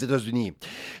travers les États-Unis.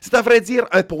 C'est à vrai dire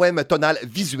un poème tonal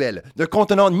visuel, ne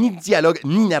contenant ni dialogue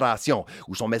ni narration,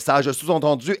 où son message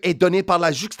sous-entendu est donné par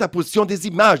la juxtaposition des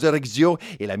images de Reggio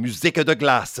et la musique de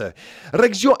Glass.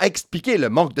 Reggio a expliqué le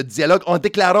manque de dialogue en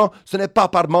déclarant « Ce n'est pas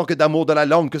par manque d'amour de la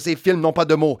langue que ces films n'ont pas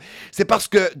de mots. C'est parce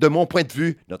que, de mon point de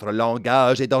vue, notre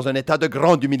langage est dans un état de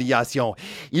grande humiliation.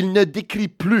 Il ne décrit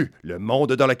plus le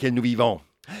monde dans lequel nous vivons. »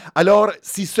 Alors,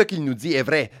 si ce qu'il nous dit est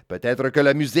vrai, peut-être que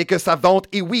la musique savante,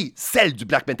 et oui, celle du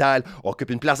black metal,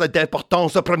 occupe une place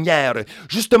d'importance première,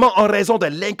 justement en raison de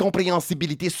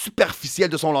l'incompréhensibilité superficielle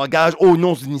de son langage aux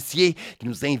non-initiés qui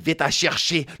nous invite à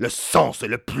chercher le sens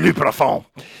le plus profond.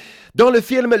 Dans le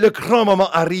film, le grand moment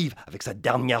arrive avec sa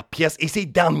dernière pièce et ses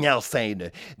dernières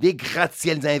scènes. Des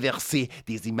gratte-ciels inversés,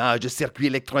 des images de circuits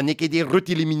électroniques et des routes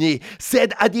illuminées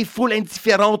cèdent à des foules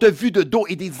indifférentes vues de dos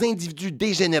et des individus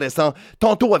dégénérescents,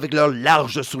 tantôt avec leur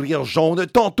large sourire jaune,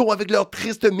 tantôt avec leur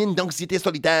triste mine d'anxiété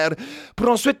solitaire, pour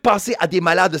ensuite passer à des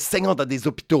malades saignant dans des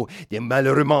hôpitaux, des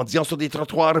malheureux mendiants sur des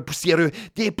trottoirs poussiéreux,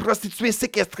 des prostituées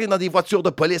séquestrées dans des voitures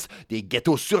de police, des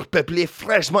ghettos surpeuplés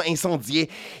fraîchement incendiés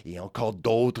et encore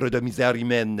d'autres de misère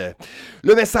humaine.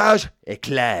 Le message est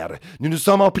clair. Nous nous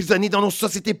sommes emprisonnés dans nos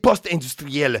sociétés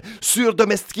post-industrielles,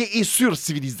 surdomestiquées et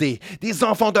surcivilisées. Des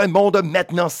enfants d'un monde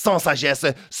maintenant sans sagesse,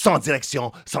 sans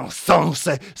direction, sans sens,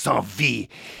 sans vie.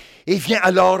 Et vient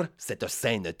alors cette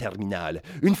scène terminale.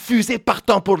 Une fusée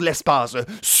partant pour l'espace,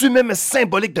 summum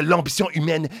symbolique de l'ambition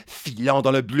humaine filant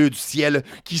dans le bleu du ciel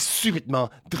qui subitement,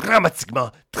 dramatiquement,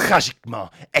 tragiquement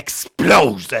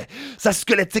explose. Sa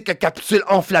squelettique capsule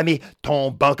enflammée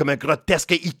tombant comme un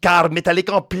grotesque icare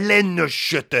métallique en pleine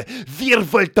chute,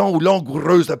 virevoltant aux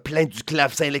langoureuses plaintes du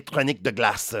clavecin électronique de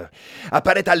glace.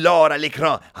 Apparaît alors à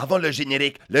l'écran, avant le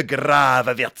générique, le grave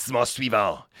avertissement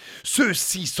suivant.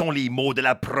 Ceux-ci sont les mots de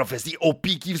la prophétie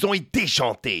Hopi qui vous ont été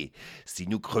chantés. Si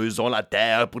nous creusons la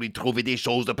terre pour y trouver des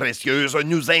choses précieuses,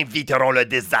 nous inviterons le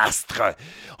désastre.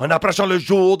 En approchant le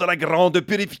jour de la grande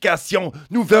purification,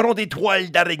 nous verrons des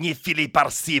toiles d'araignées filées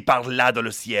par-ci et par-là dans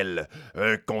le ciel.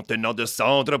 Un contenant de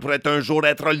cendres pourrait un jour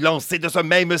être lancé de ce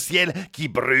même ciel qui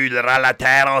brûlera la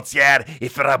terre entière et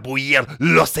fera bouillir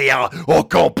l'océan au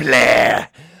complet.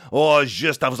 Oh,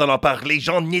 juste en vous en parler,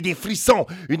 j'en ai des frissons.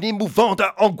 Une émouvante,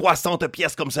 angoissante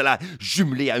pièce comme cela,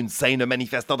 jumelée à une scène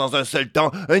manifestant dans un seul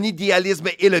temps un idéalisme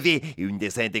élevé et une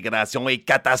désintégration et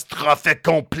catastrophe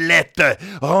complète.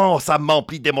 Oh, ça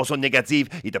m'emplit d'émotions négatives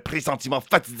et de pressentiments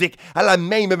fatidiques à la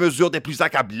même mesure des plus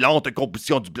accablantes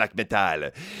compositions du black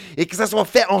metal. Et que ça soit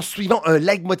fait en suivant un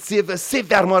leitmotiv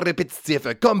sévèrement répétitif,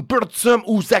 comme Burzum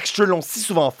ou Zach Scher l'ont si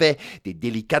souvent fait, des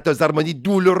délicates harmonies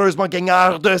douloureusement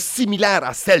gagnardes, similaires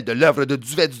à celles de l'œuvre de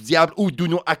Duvet du Diable ou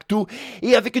d'Uno Actu,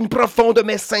 et avec une profonde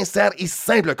mais sincère et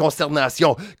simple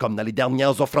consternation, comme dans les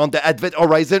dernières offrandes de Advent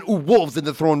Horizon ou Wolves in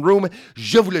the Throne Room,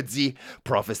 je vous le dis,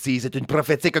 Prophecies est une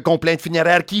prophétique complainte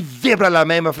funéraire qui vibre à la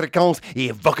même fréquence et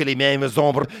évoque les mêmes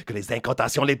ombres que les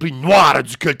incantations les plus noires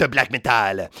du culte black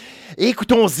metal.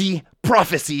 Écoutons-y,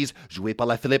 Prophecies, joué par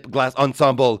la Philip Glass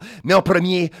Ensemble, mais en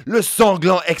premier, le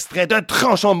sanglant extrait d'un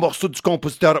tranchant morceau du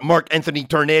compositeur Mark Anthony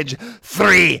Turnage, 3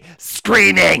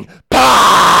 Screaming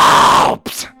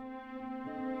Pops!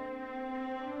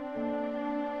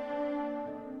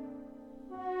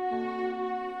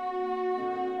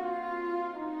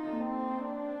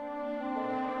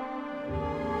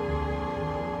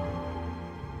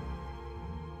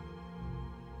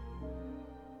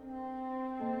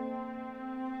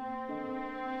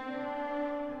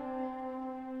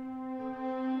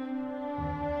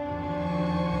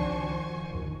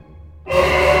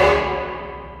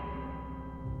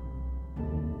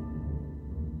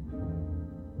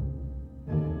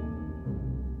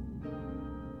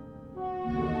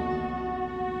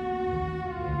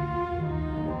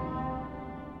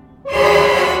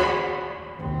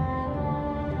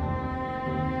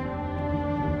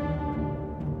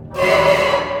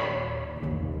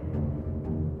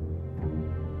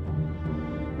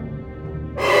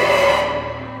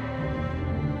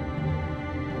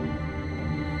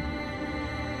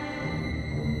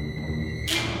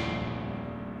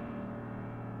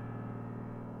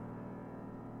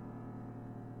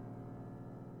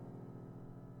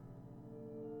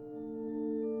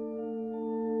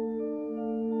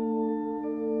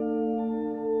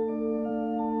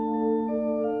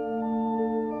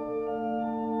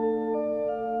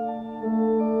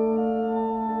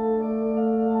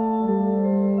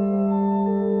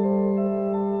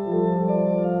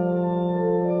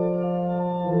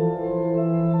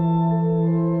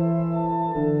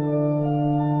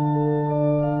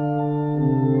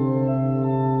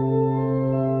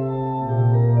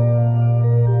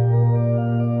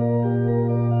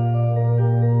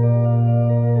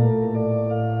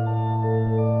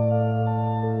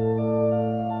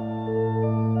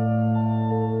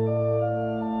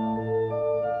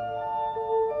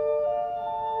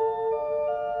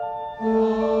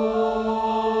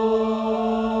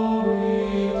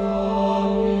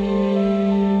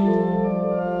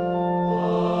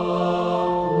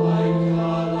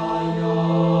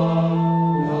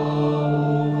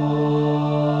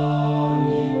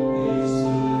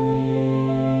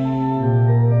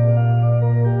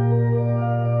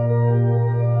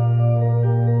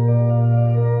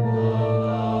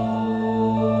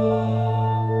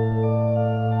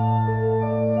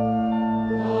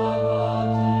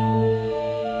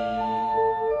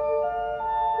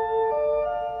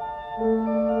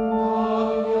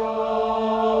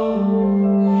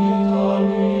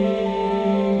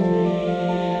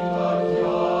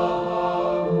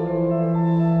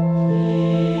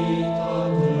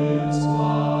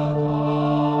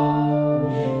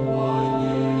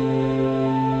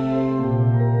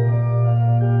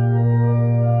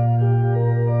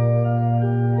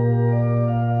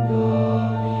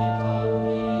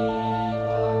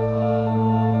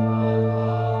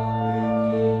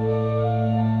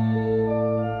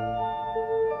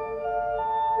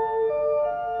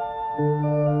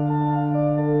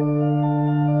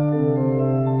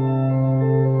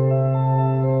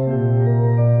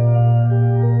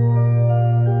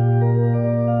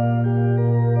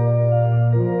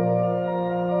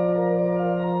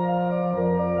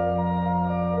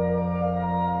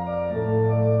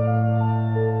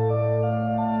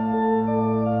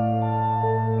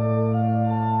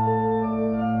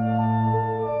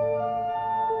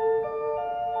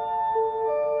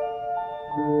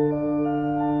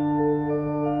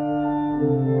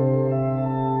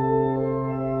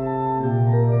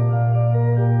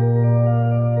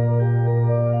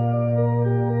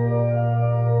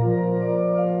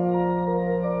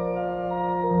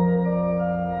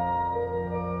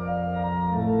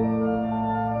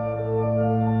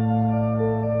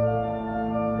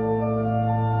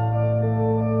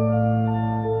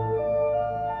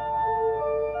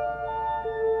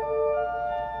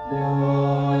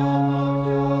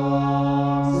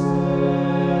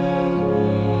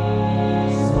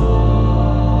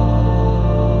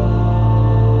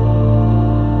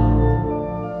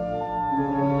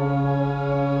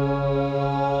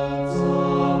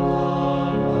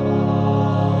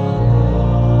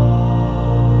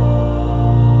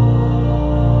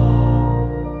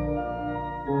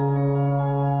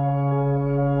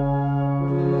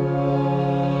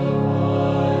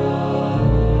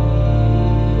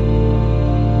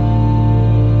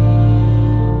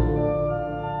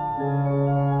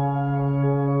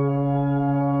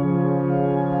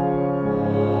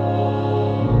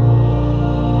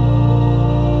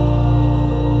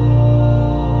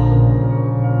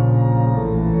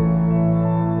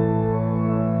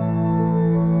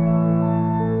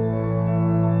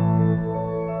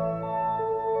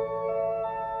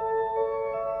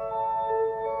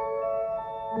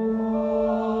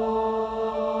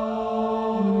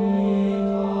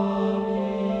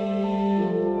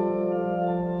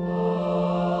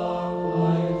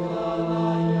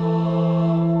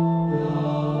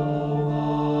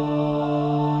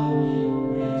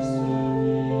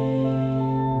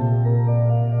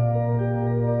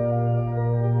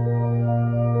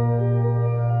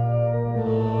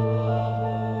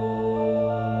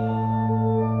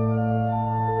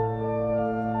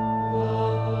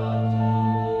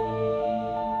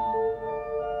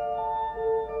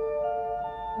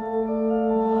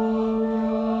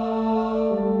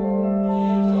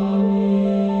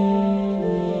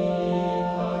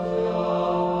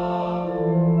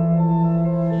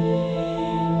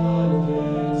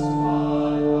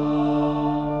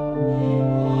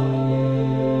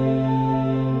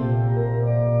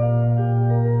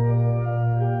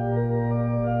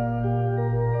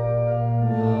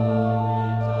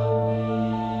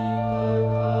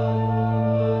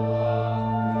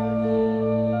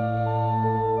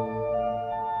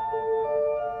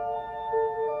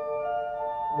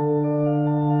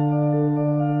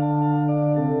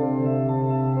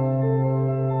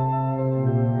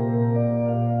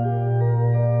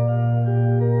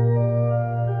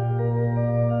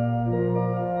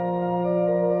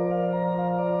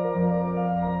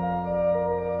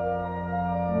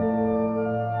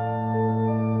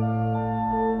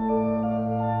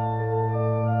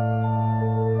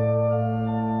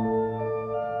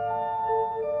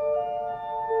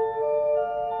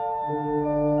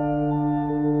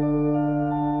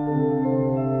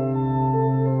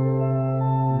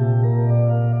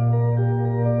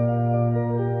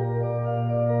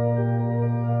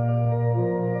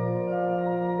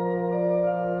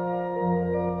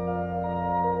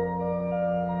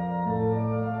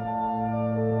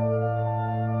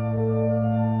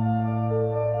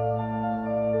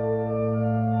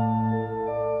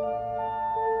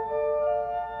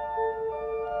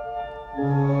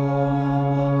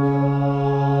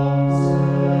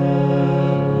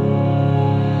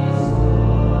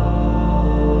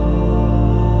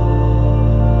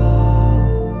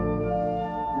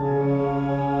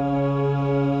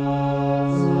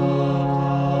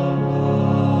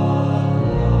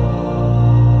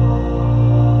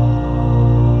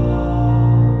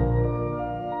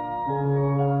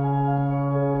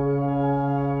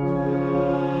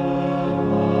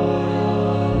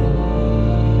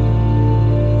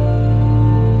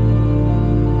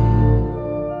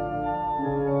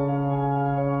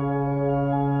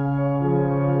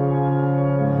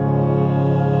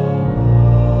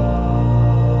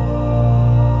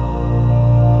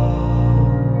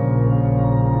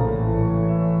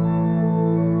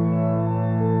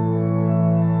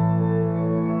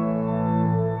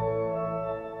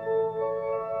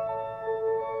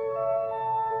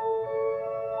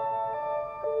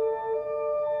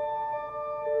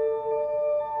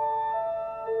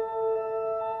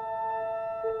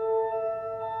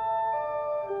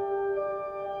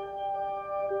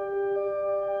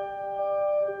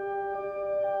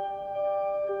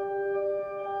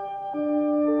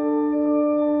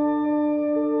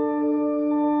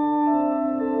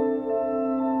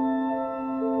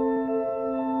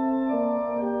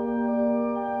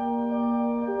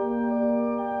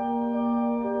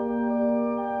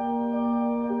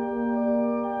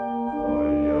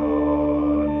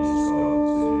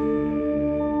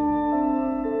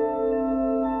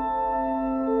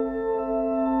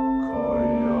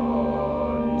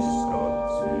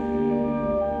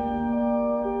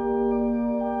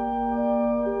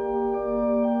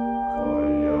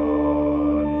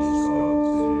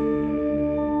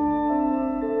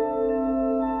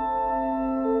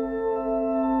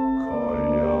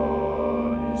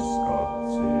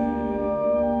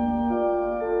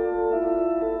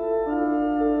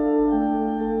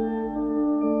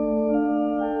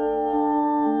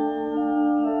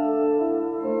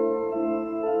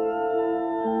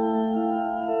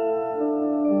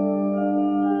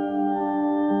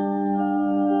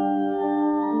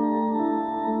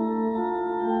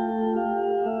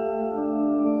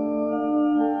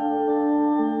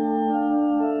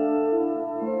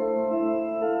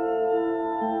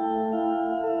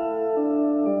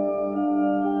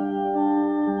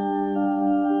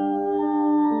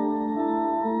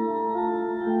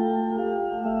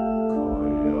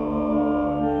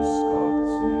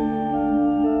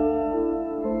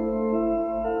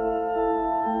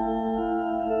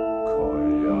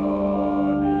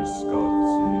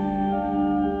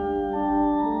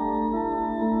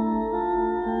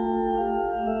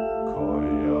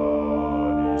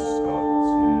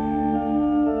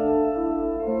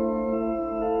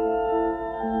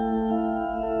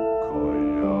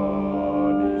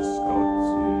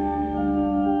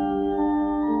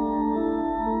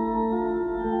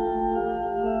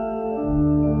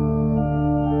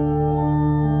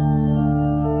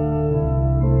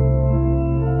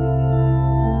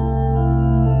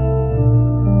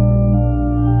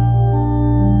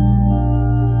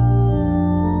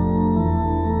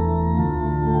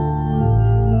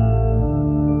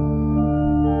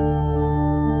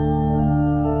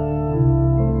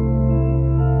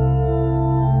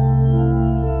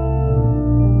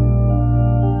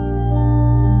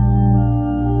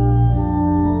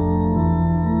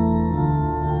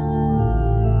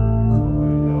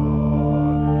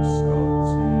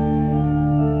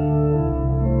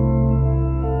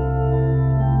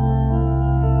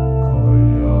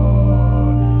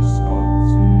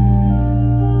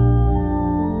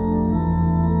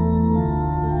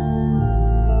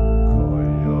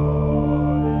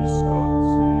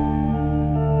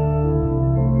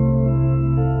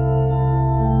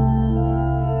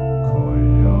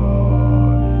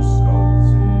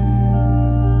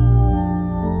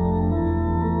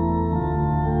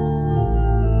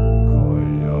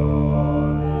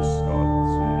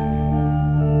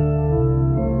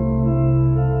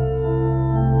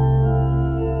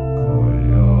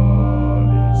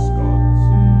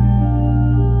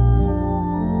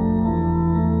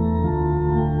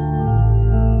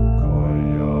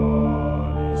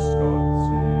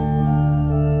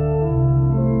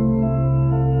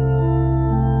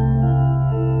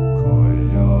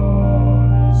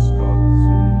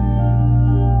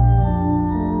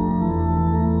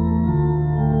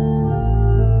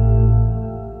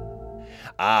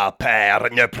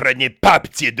 ne prenez pas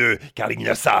pitié d'eux, car ils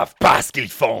ne savent pas ce qu'ils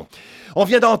font. On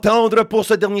vient d'entendre pour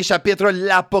ce dernier chapitre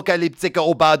l'apocalyptique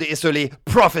aubade esselée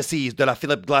Prophecies de la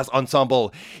Philip Glass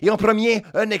Ensemble. Et en premier,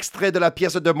 un extrait de la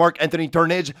pièce de Mark Anthony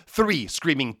Turnage, Three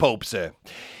Screaming Popes.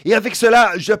 Et avec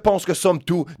cela, je pense que somme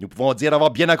toute, nous pouvons dire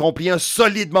avoir bien accompli un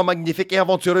solidement magnifique et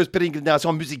aventureuse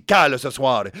pérégrination musicale ce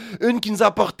soir. Une qui nous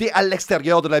a porté à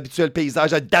l'extérieur de l'habituel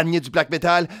paysage damier du black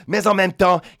metal, mais en même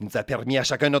temps, il nous a permis à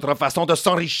chacun notre façon de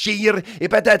s'enrichir et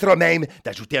peut-être même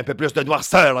d'ajouter un peu plus de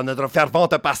noirceur à notre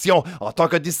fervente passion en tant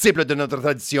que disciple de notre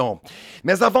tradition.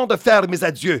 Mais avant de faire mes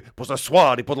adieux pour ce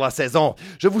soir et pour la saison,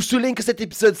 je vous souligne que cet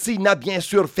épisode-ci n'a bien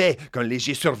sûr fait qu'un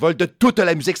léger survol de toute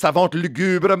la musique savante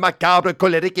lugubre, macabre,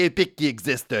 colérique et épique qui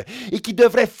existe et qui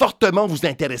devrait fortement vous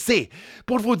intéresser.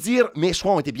 Pour vous dire, mes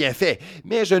choix ont été bien faits,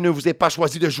 mais je ne vous ai pas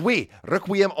choisi de jouer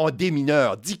Requiem en D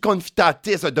mineur, Die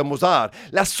Confitatis de Mozart,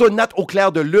 la sonate au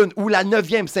clair de lune ou la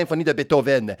 9e symphonie de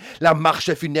Beethoven, la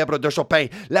marche funèbre de Chopin,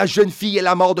 la jeune fille et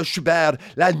la mort de Schubert,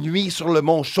 la nuit sur le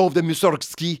mont chauve de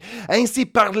Mussorgsky, ainsi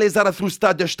par les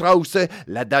Zarathustra de Strauss,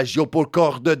 l'adagio pour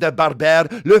cordes de Barber,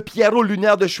 le Pierrot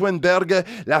lunaire de Schoenberg,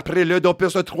 la prélude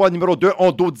opus 3 numéro 2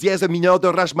 en do dièse mineur de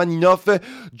Rachmaninoff,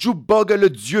 Djoubog le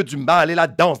dieu du mal et la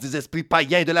danse des esprits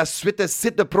païens de la suite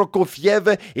Cite de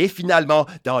Prokofiev et finalement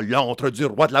dans l'antre du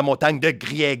roi de la montagne de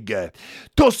Grieg.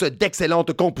 Tous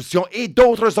d'excellentes compositions et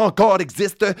d'autres encore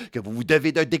existent que vous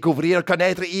devez de découvrir,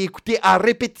 connaître et écouter à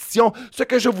répétition, ce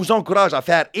que je vous encourage à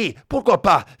faire et, pourquoi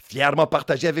pas, fièrement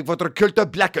partager avec votre culte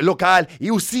black local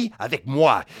et aussi avec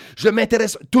moi. Je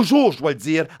m'intéresse toujours, je dois le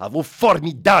dire, à vos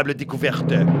formidables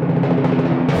découvertes.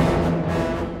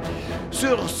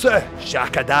 Sur ce,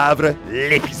 chers cadavres,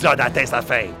 l'épisode atteint sa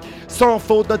fin. Sans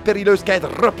faute, notre périleuse quête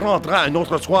reprendra un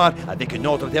autre soir avec une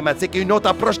autre thématique et une autre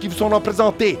approche qui vous seront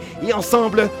présentées. Et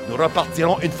ensemble, nous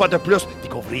repartirons une fois de plus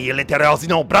découvrir les terreurs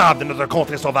innombrables de notre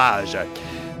contrée sauvage.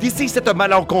 D'ici cet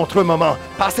malencontreux moment,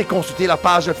 passez consulter la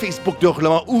page Facebook de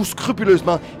Hurlement où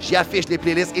scrupuleusement j'y affiche les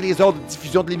playlists et les ordres de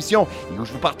diffusion de l'émission et où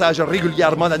je vous partage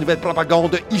régulièrement la nouvelle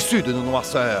propagande issue de nos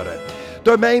noirceurs.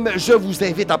 De même, je vous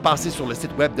invite à passer sur le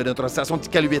site web de notre station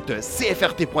d'Iqaluit,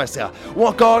 cfrt.ca, ou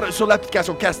encore sur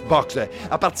l'application Castbox,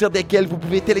 à partir desquelles vous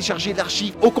pouvez télécharger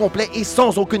l'archive au complet et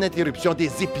sans aucune interruption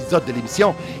des épisodes de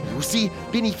l'émission, et aussi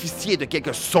bénéficier de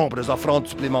quelques sombres offrandes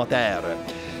supplémentaires.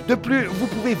 De plus, vous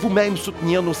pouvez vous-même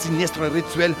soutenir nos sinistres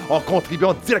rituels en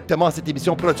contribuant directement à cette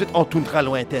émission produite en toundra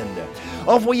lointaine.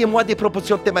 Envoyez-moi des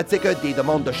propositions thématiques, des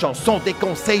demandes de chansons, des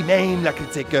conseils, même la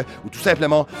critique, ou tout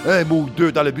simplement un mot ou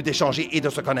deux dans le but d'échanger et de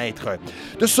se connaître.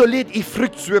 De solides et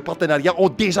fructueux partenariats ont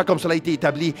déjà comme cela été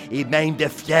établis et même de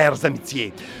fières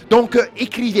amitiés. Donc,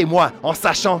 écrivez-moi en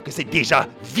sachant que c'est déjà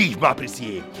vivement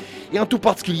apprécié. Et en tout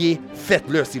particulier,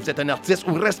 faites-le si vous êtes un artiste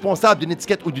ou responsable d'une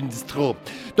étiquette ou d'une distro,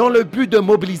 dans le but de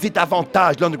mobiliser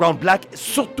davantage l'Underground Black,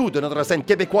 surtout de notre scène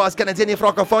québécoise, canadienne et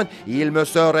francophone, et il me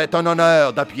serait un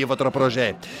honneur d'appuyer votre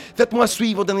projet. Faites-moi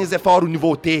suivre vos derniers efforts ou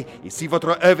nouveautés, et si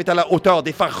votre œuvre est à la hauteur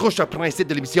des farouches principes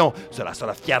de l'émission, cela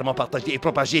sera fièrement partagé et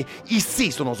propagé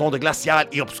ici sur nos ondes glaciales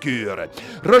et obscures.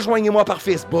 Rejoignez-moi par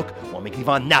Facebook en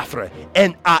m'écrivant NAFRE,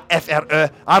 N-A-F-R-E,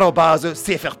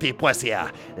 @cfrt.ca.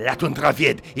 La toundra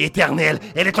vide et éternelle,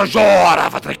 elle est toujours à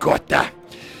votre écoute.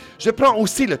 Je prends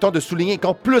aussi le temps de souligner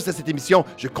qu'en plus de cette émission,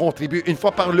 je contribue une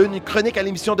fois par l'une une chronique à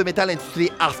l'émission de métal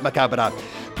intitulée Ars Macabra.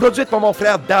 Produite par mon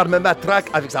frère Darme Matraque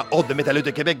avec sa horde de métalleux de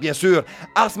Québec, bien sûr.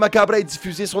 Ars Macabra est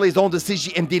diffusée sur les ondes de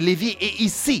CJMD Lévis et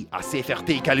ici, à CFRT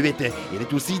Iqaluit. Il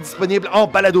est aussi disponible en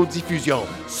balado-diffusion.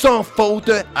 Sans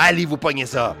faute, allez vous pogner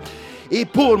ça. Et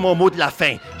pour mon mot de la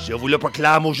fin, je vous le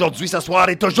proclame aujourd'hui, ce soir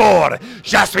et toujours,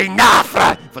 je suis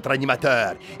Nafre, votre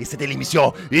animateur. Et c'était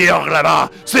l'émission Hurlement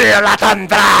sur la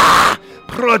toundra,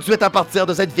 produite à partir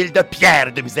de cette ville de pierre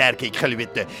et de misère qui est Iqaluit,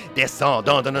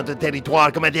 descendant de notre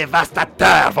territoire comme un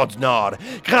dévastateur vent du Nord,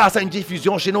 grâce à une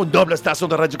diffusion chez nos nobles stations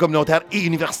de radio communautaire et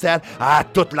universitaire à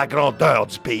toute la grandeur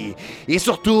du pays. Et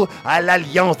surtout à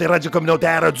l'Alliance des radios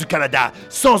communautaires du Canada,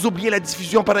 sans oublier la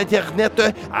diffusion par Internet,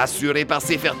 assurée par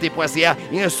CFRT.ca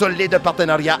et un solide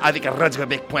partenariat avec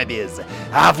radioquebec.biz.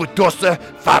 À vous tous,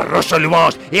 farouche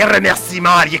louange et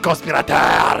remerciements, alliés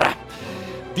conspirateurs!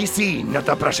 D'ici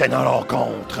notre prochaine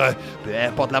rencontre, peu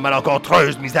importe la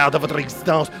malencontreuse misère de votre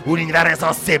existence ou l'univers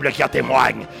insensible qui en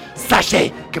témoigne,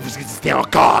 sachez que vous existez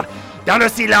encore, dans le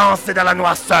silence et dans la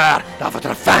noirceur, dans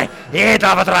votre faim et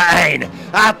dans votre haine.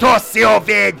 À tous et au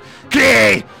vide,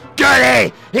 criez,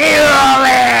 gueulez et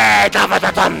hurlez dans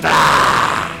votre toundra!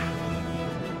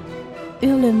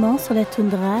 Hurlement sur la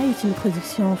toundra est une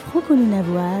production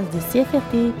franco-lunavoise de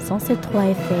CFRT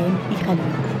 107.3 FM Iqaluit.